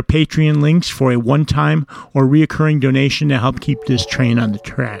PayPal or Patreon links for a one-time or reoccurring donation to help keep this train on the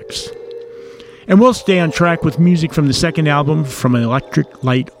tracks. And we'll stay on track with music from the second album from Electric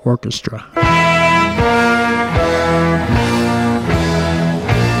Light Orchestra.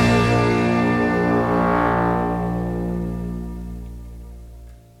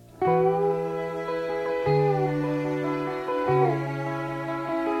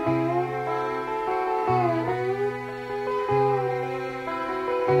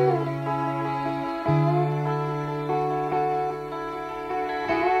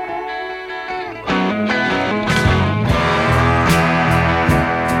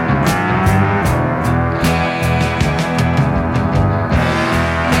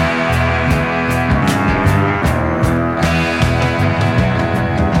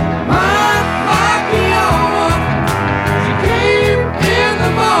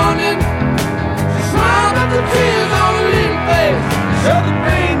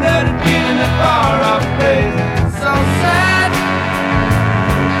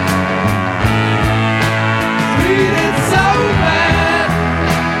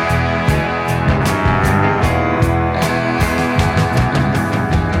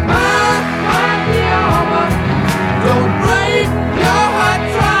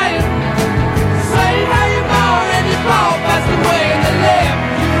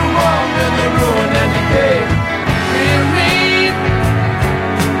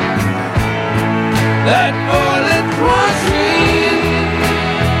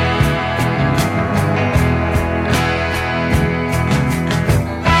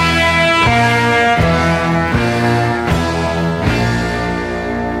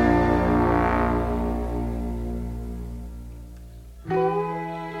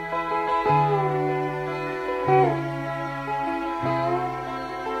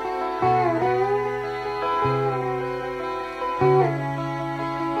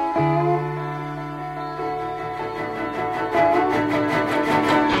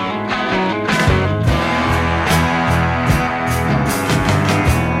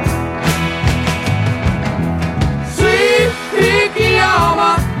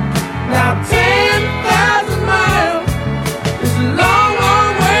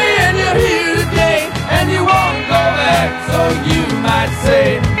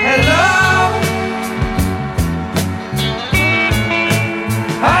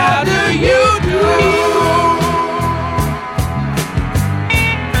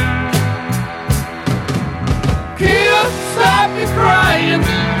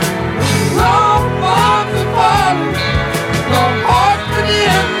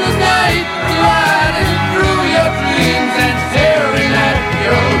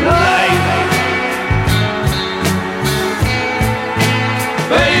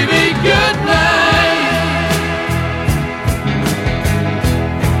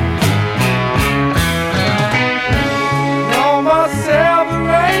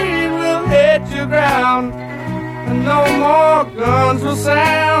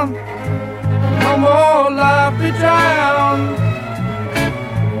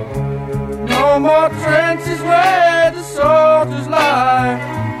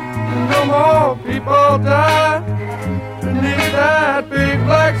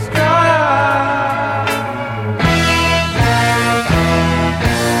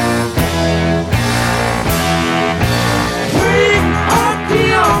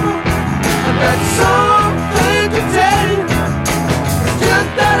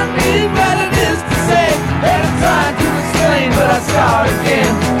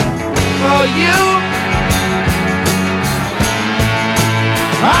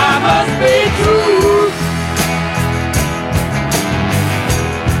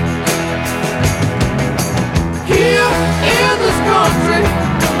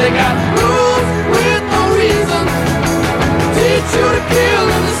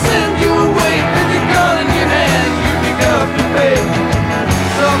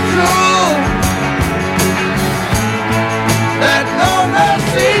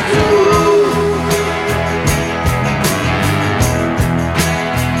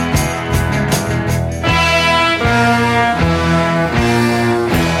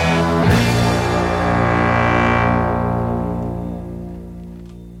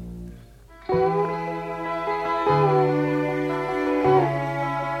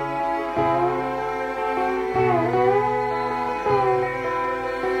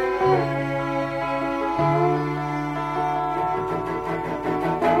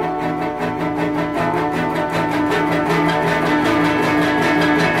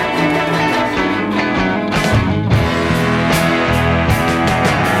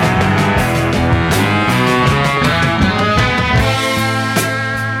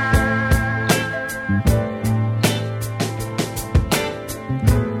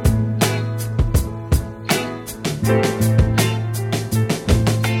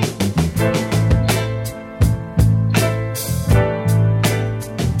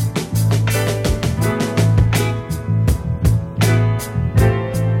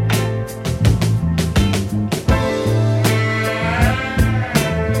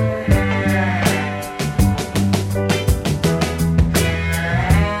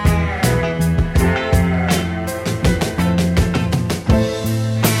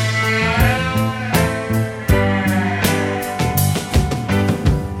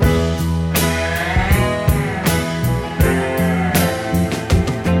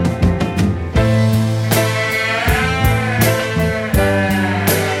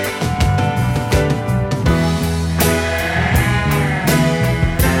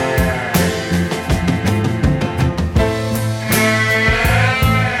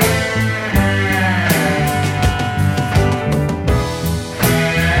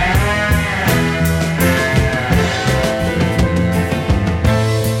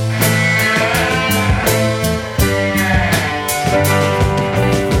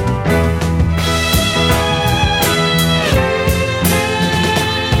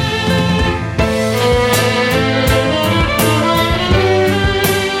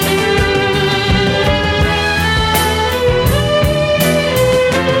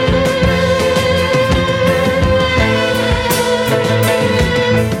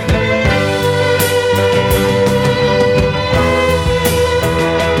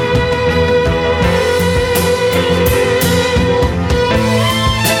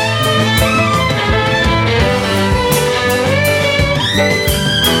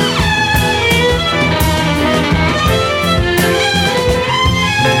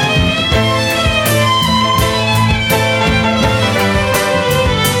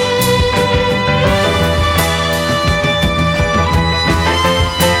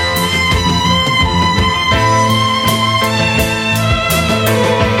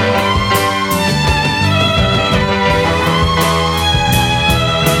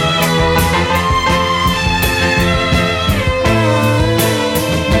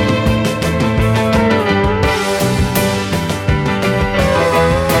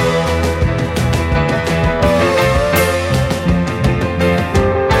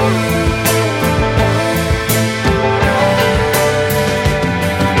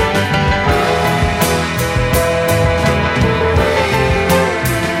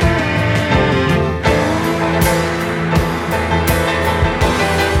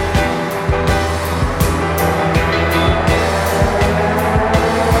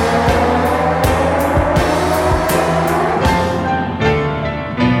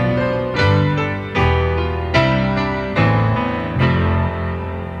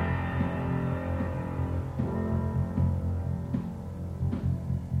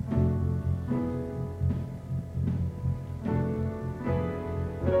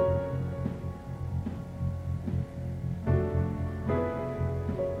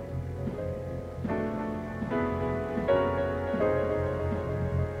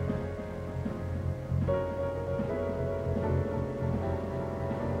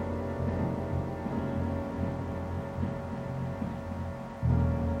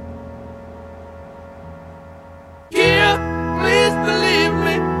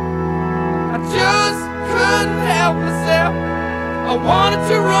 I wanted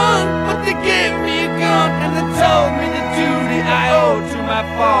to run, but they gave me a gun and they told me the duty I owe to my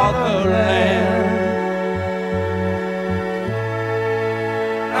fatherland.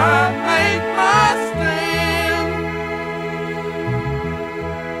 I made my stand.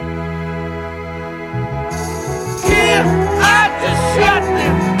 Here, I just shot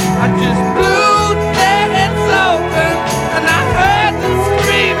them, I just blew their heads open, and I heard them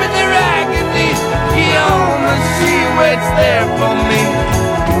scream in their agony. Kiona, she waits there for me.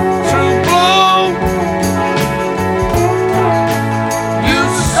 True blue, you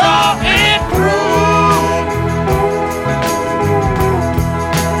saw it through.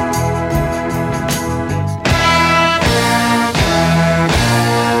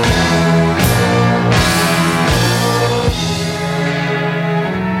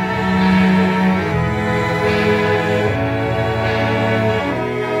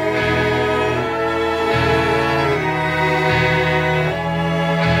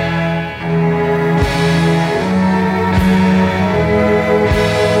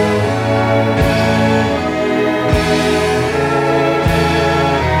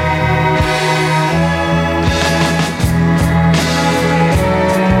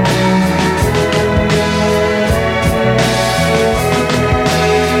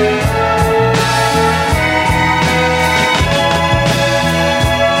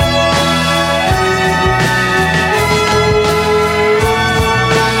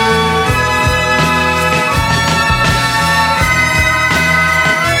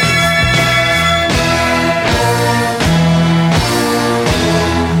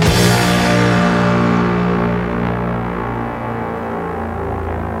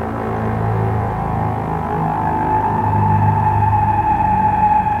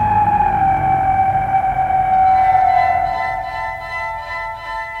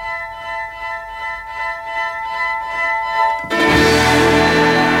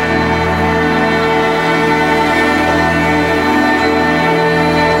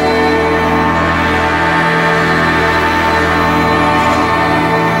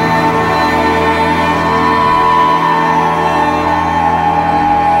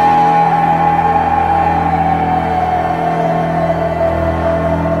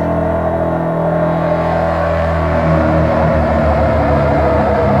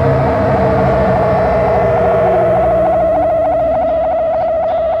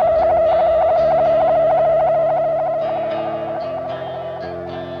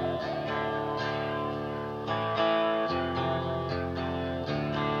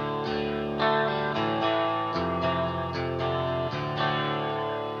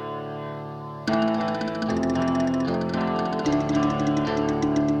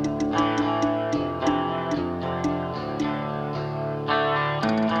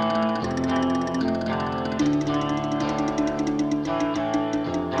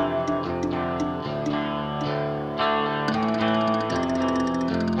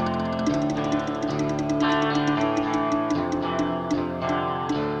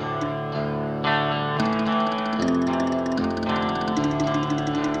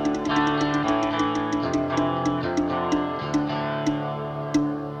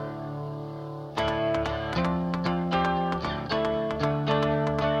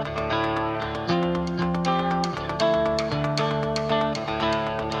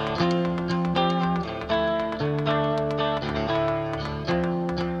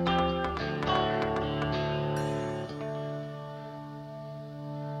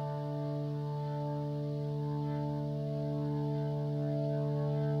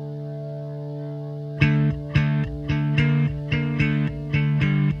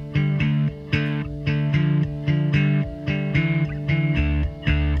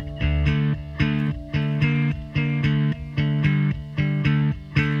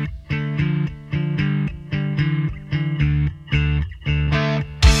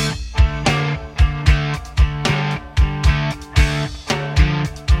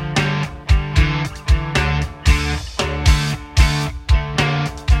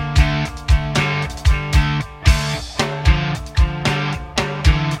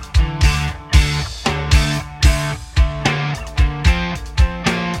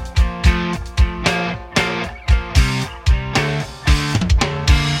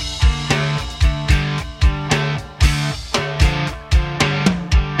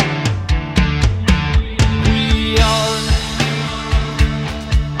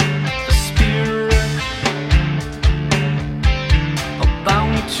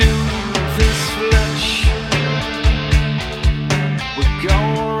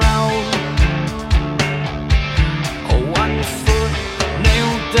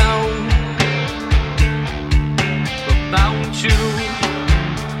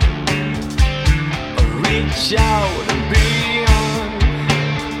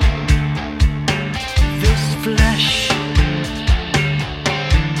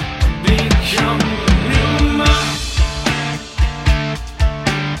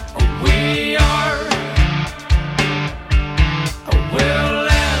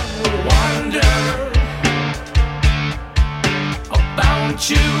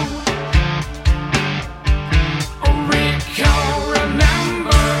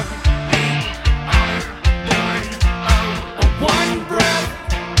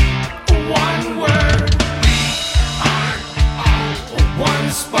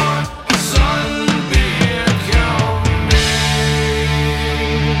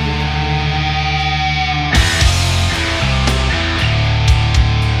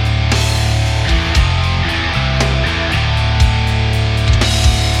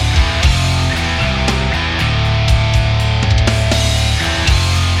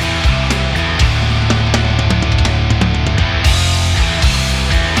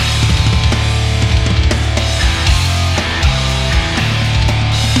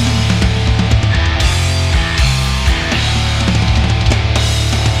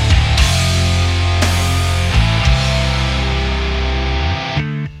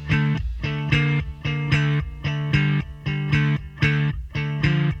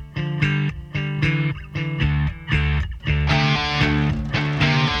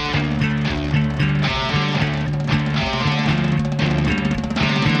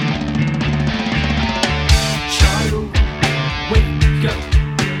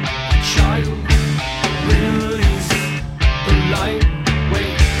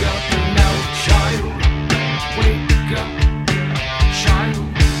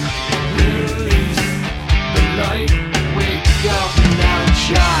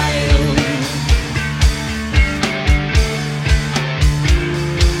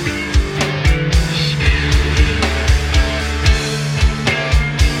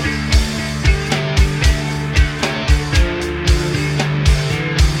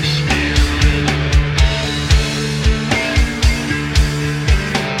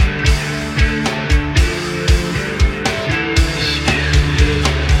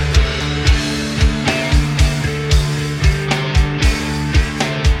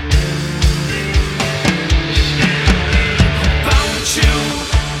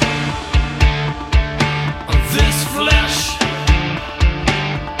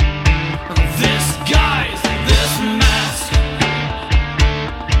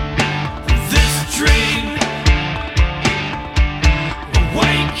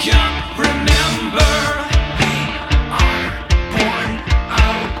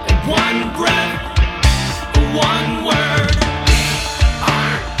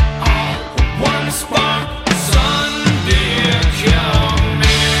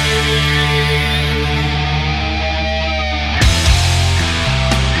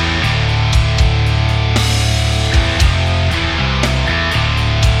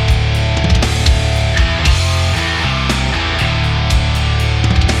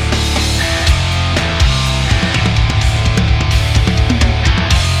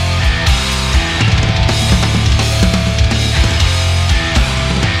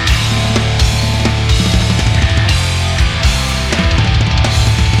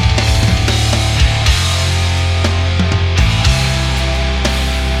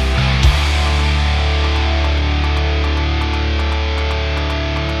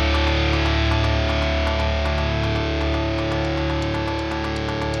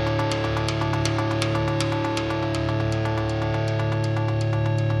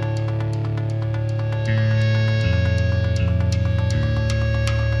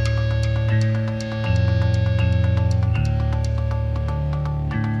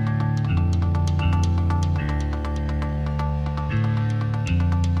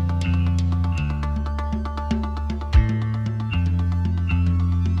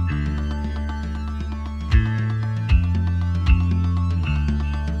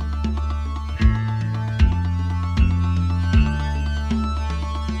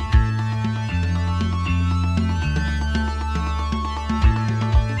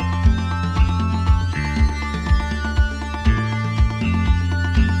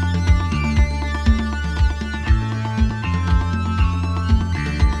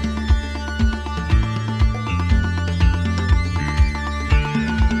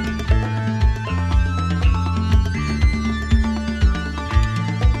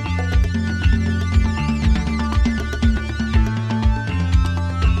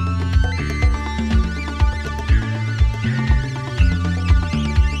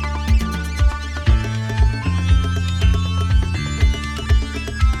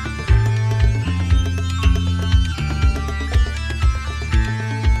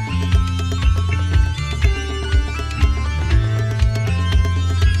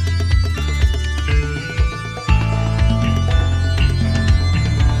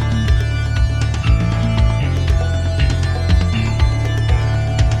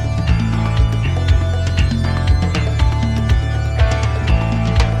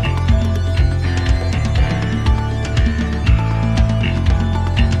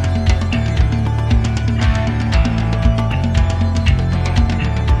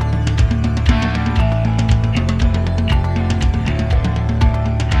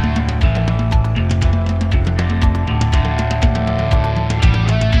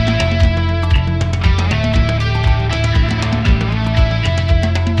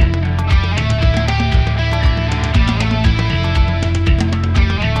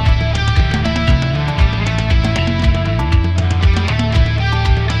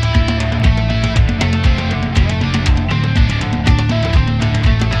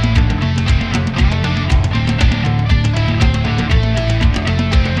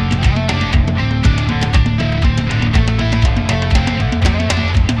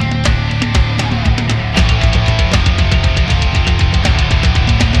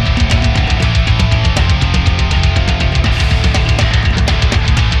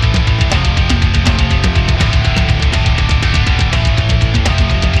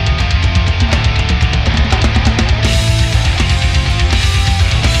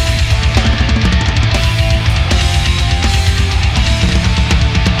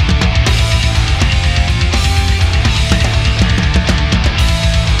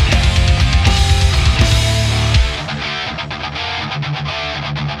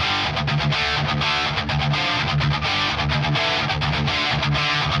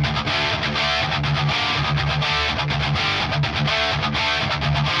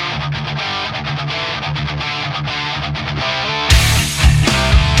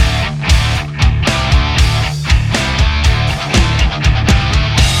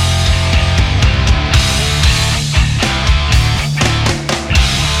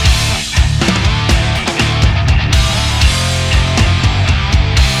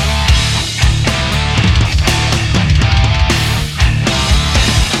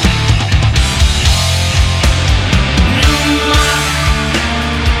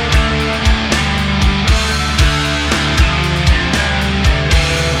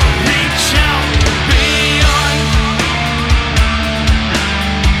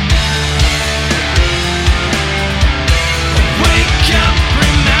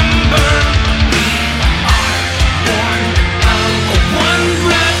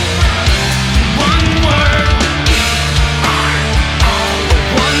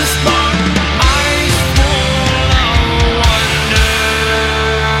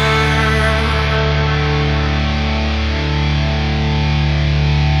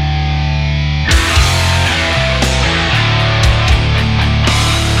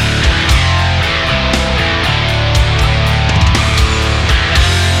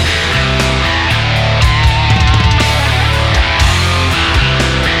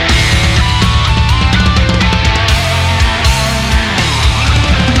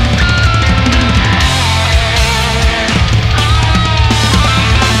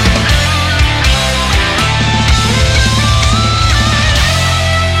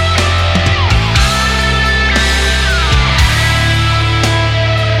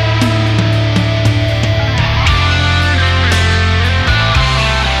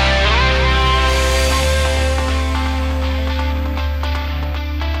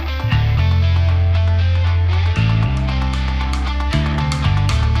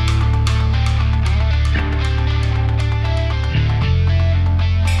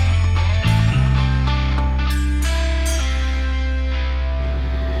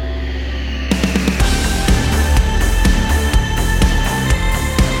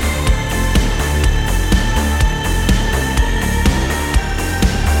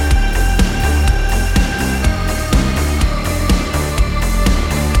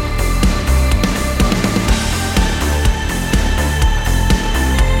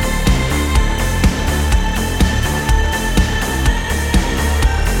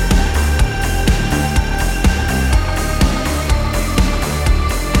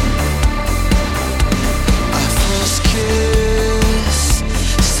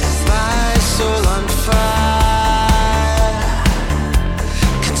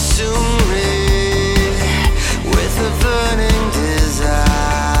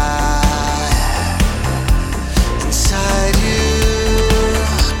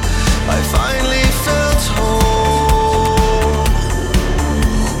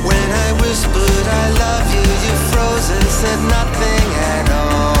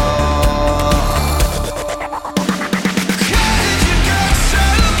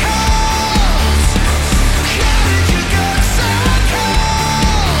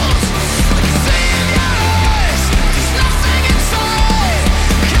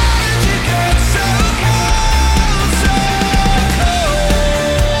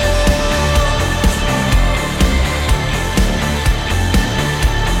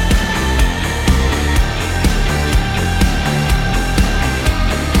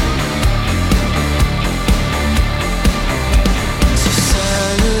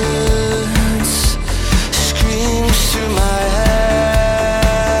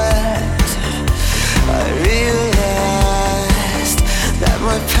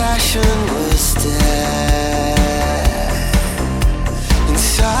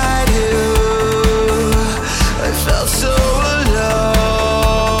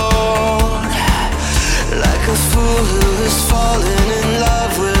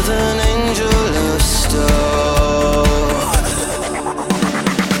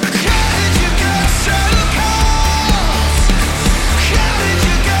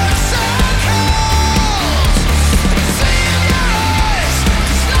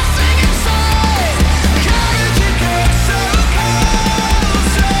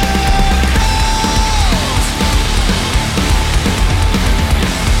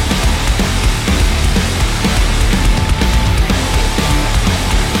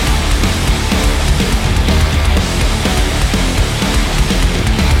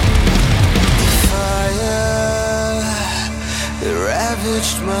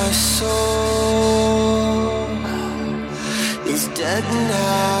 washed my soul is dead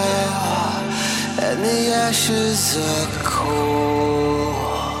now, and the ashes are cold.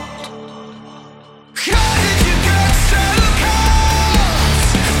 How did you get so cold?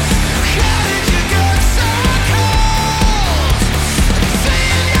 How did you get so cold? See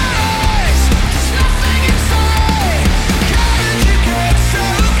in your eyes, there's nothing inside. How did you get so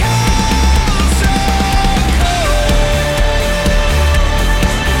cold? So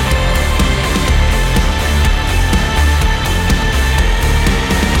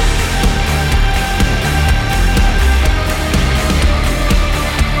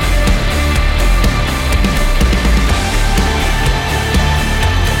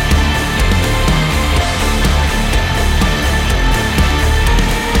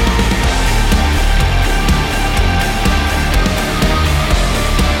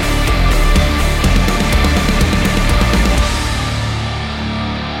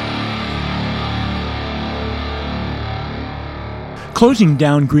Closing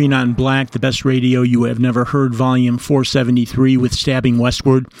down Green on Black, the best radio you have never heard, volume 473 with Stabbing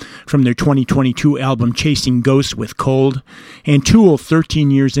Westward from their 2022 album Chasing Ghosts with Cold, and Tool 13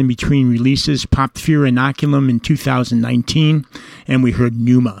 years in between releases, Pop Fear Inoculum in 2019, and we heard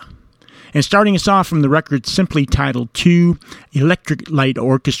Numa. And starting us off from the record simply titled 2, Electric Light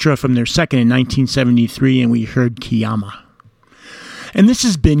Orchestra from their second in 1973, and we heard Kiyama. And this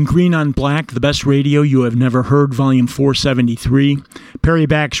has been Green on Black, the best radio you have never heard, volume 473. Perry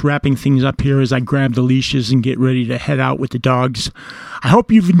Bax wrapping things up here as I grab the leashes and get ready to head out with the dogs. I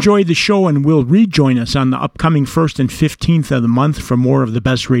hope you've enjoyed the show and will rejoin us on the upcoming 1st and 15th of the month for more of the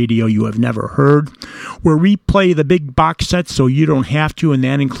best radio you have never heard, where we play the big box set so you don't have to, and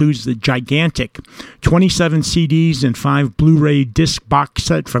that includes the gigantic 27 CDs and 5 Blu-ray disc box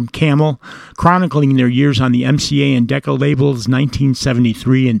set from Camel, chronicling their years on the MCA and Decca labels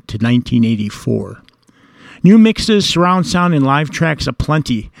 1973 and to 1984. New mixes, surround sound, and live tracks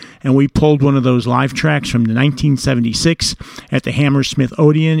aplenty, and we pulled one of those live tracks from the 1976 at the Hammersmith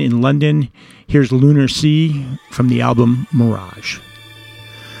Odeon in London. Here's Lunar Sea from the album Mirage.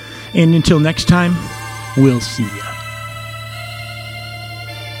 And until next time, we'll see ya.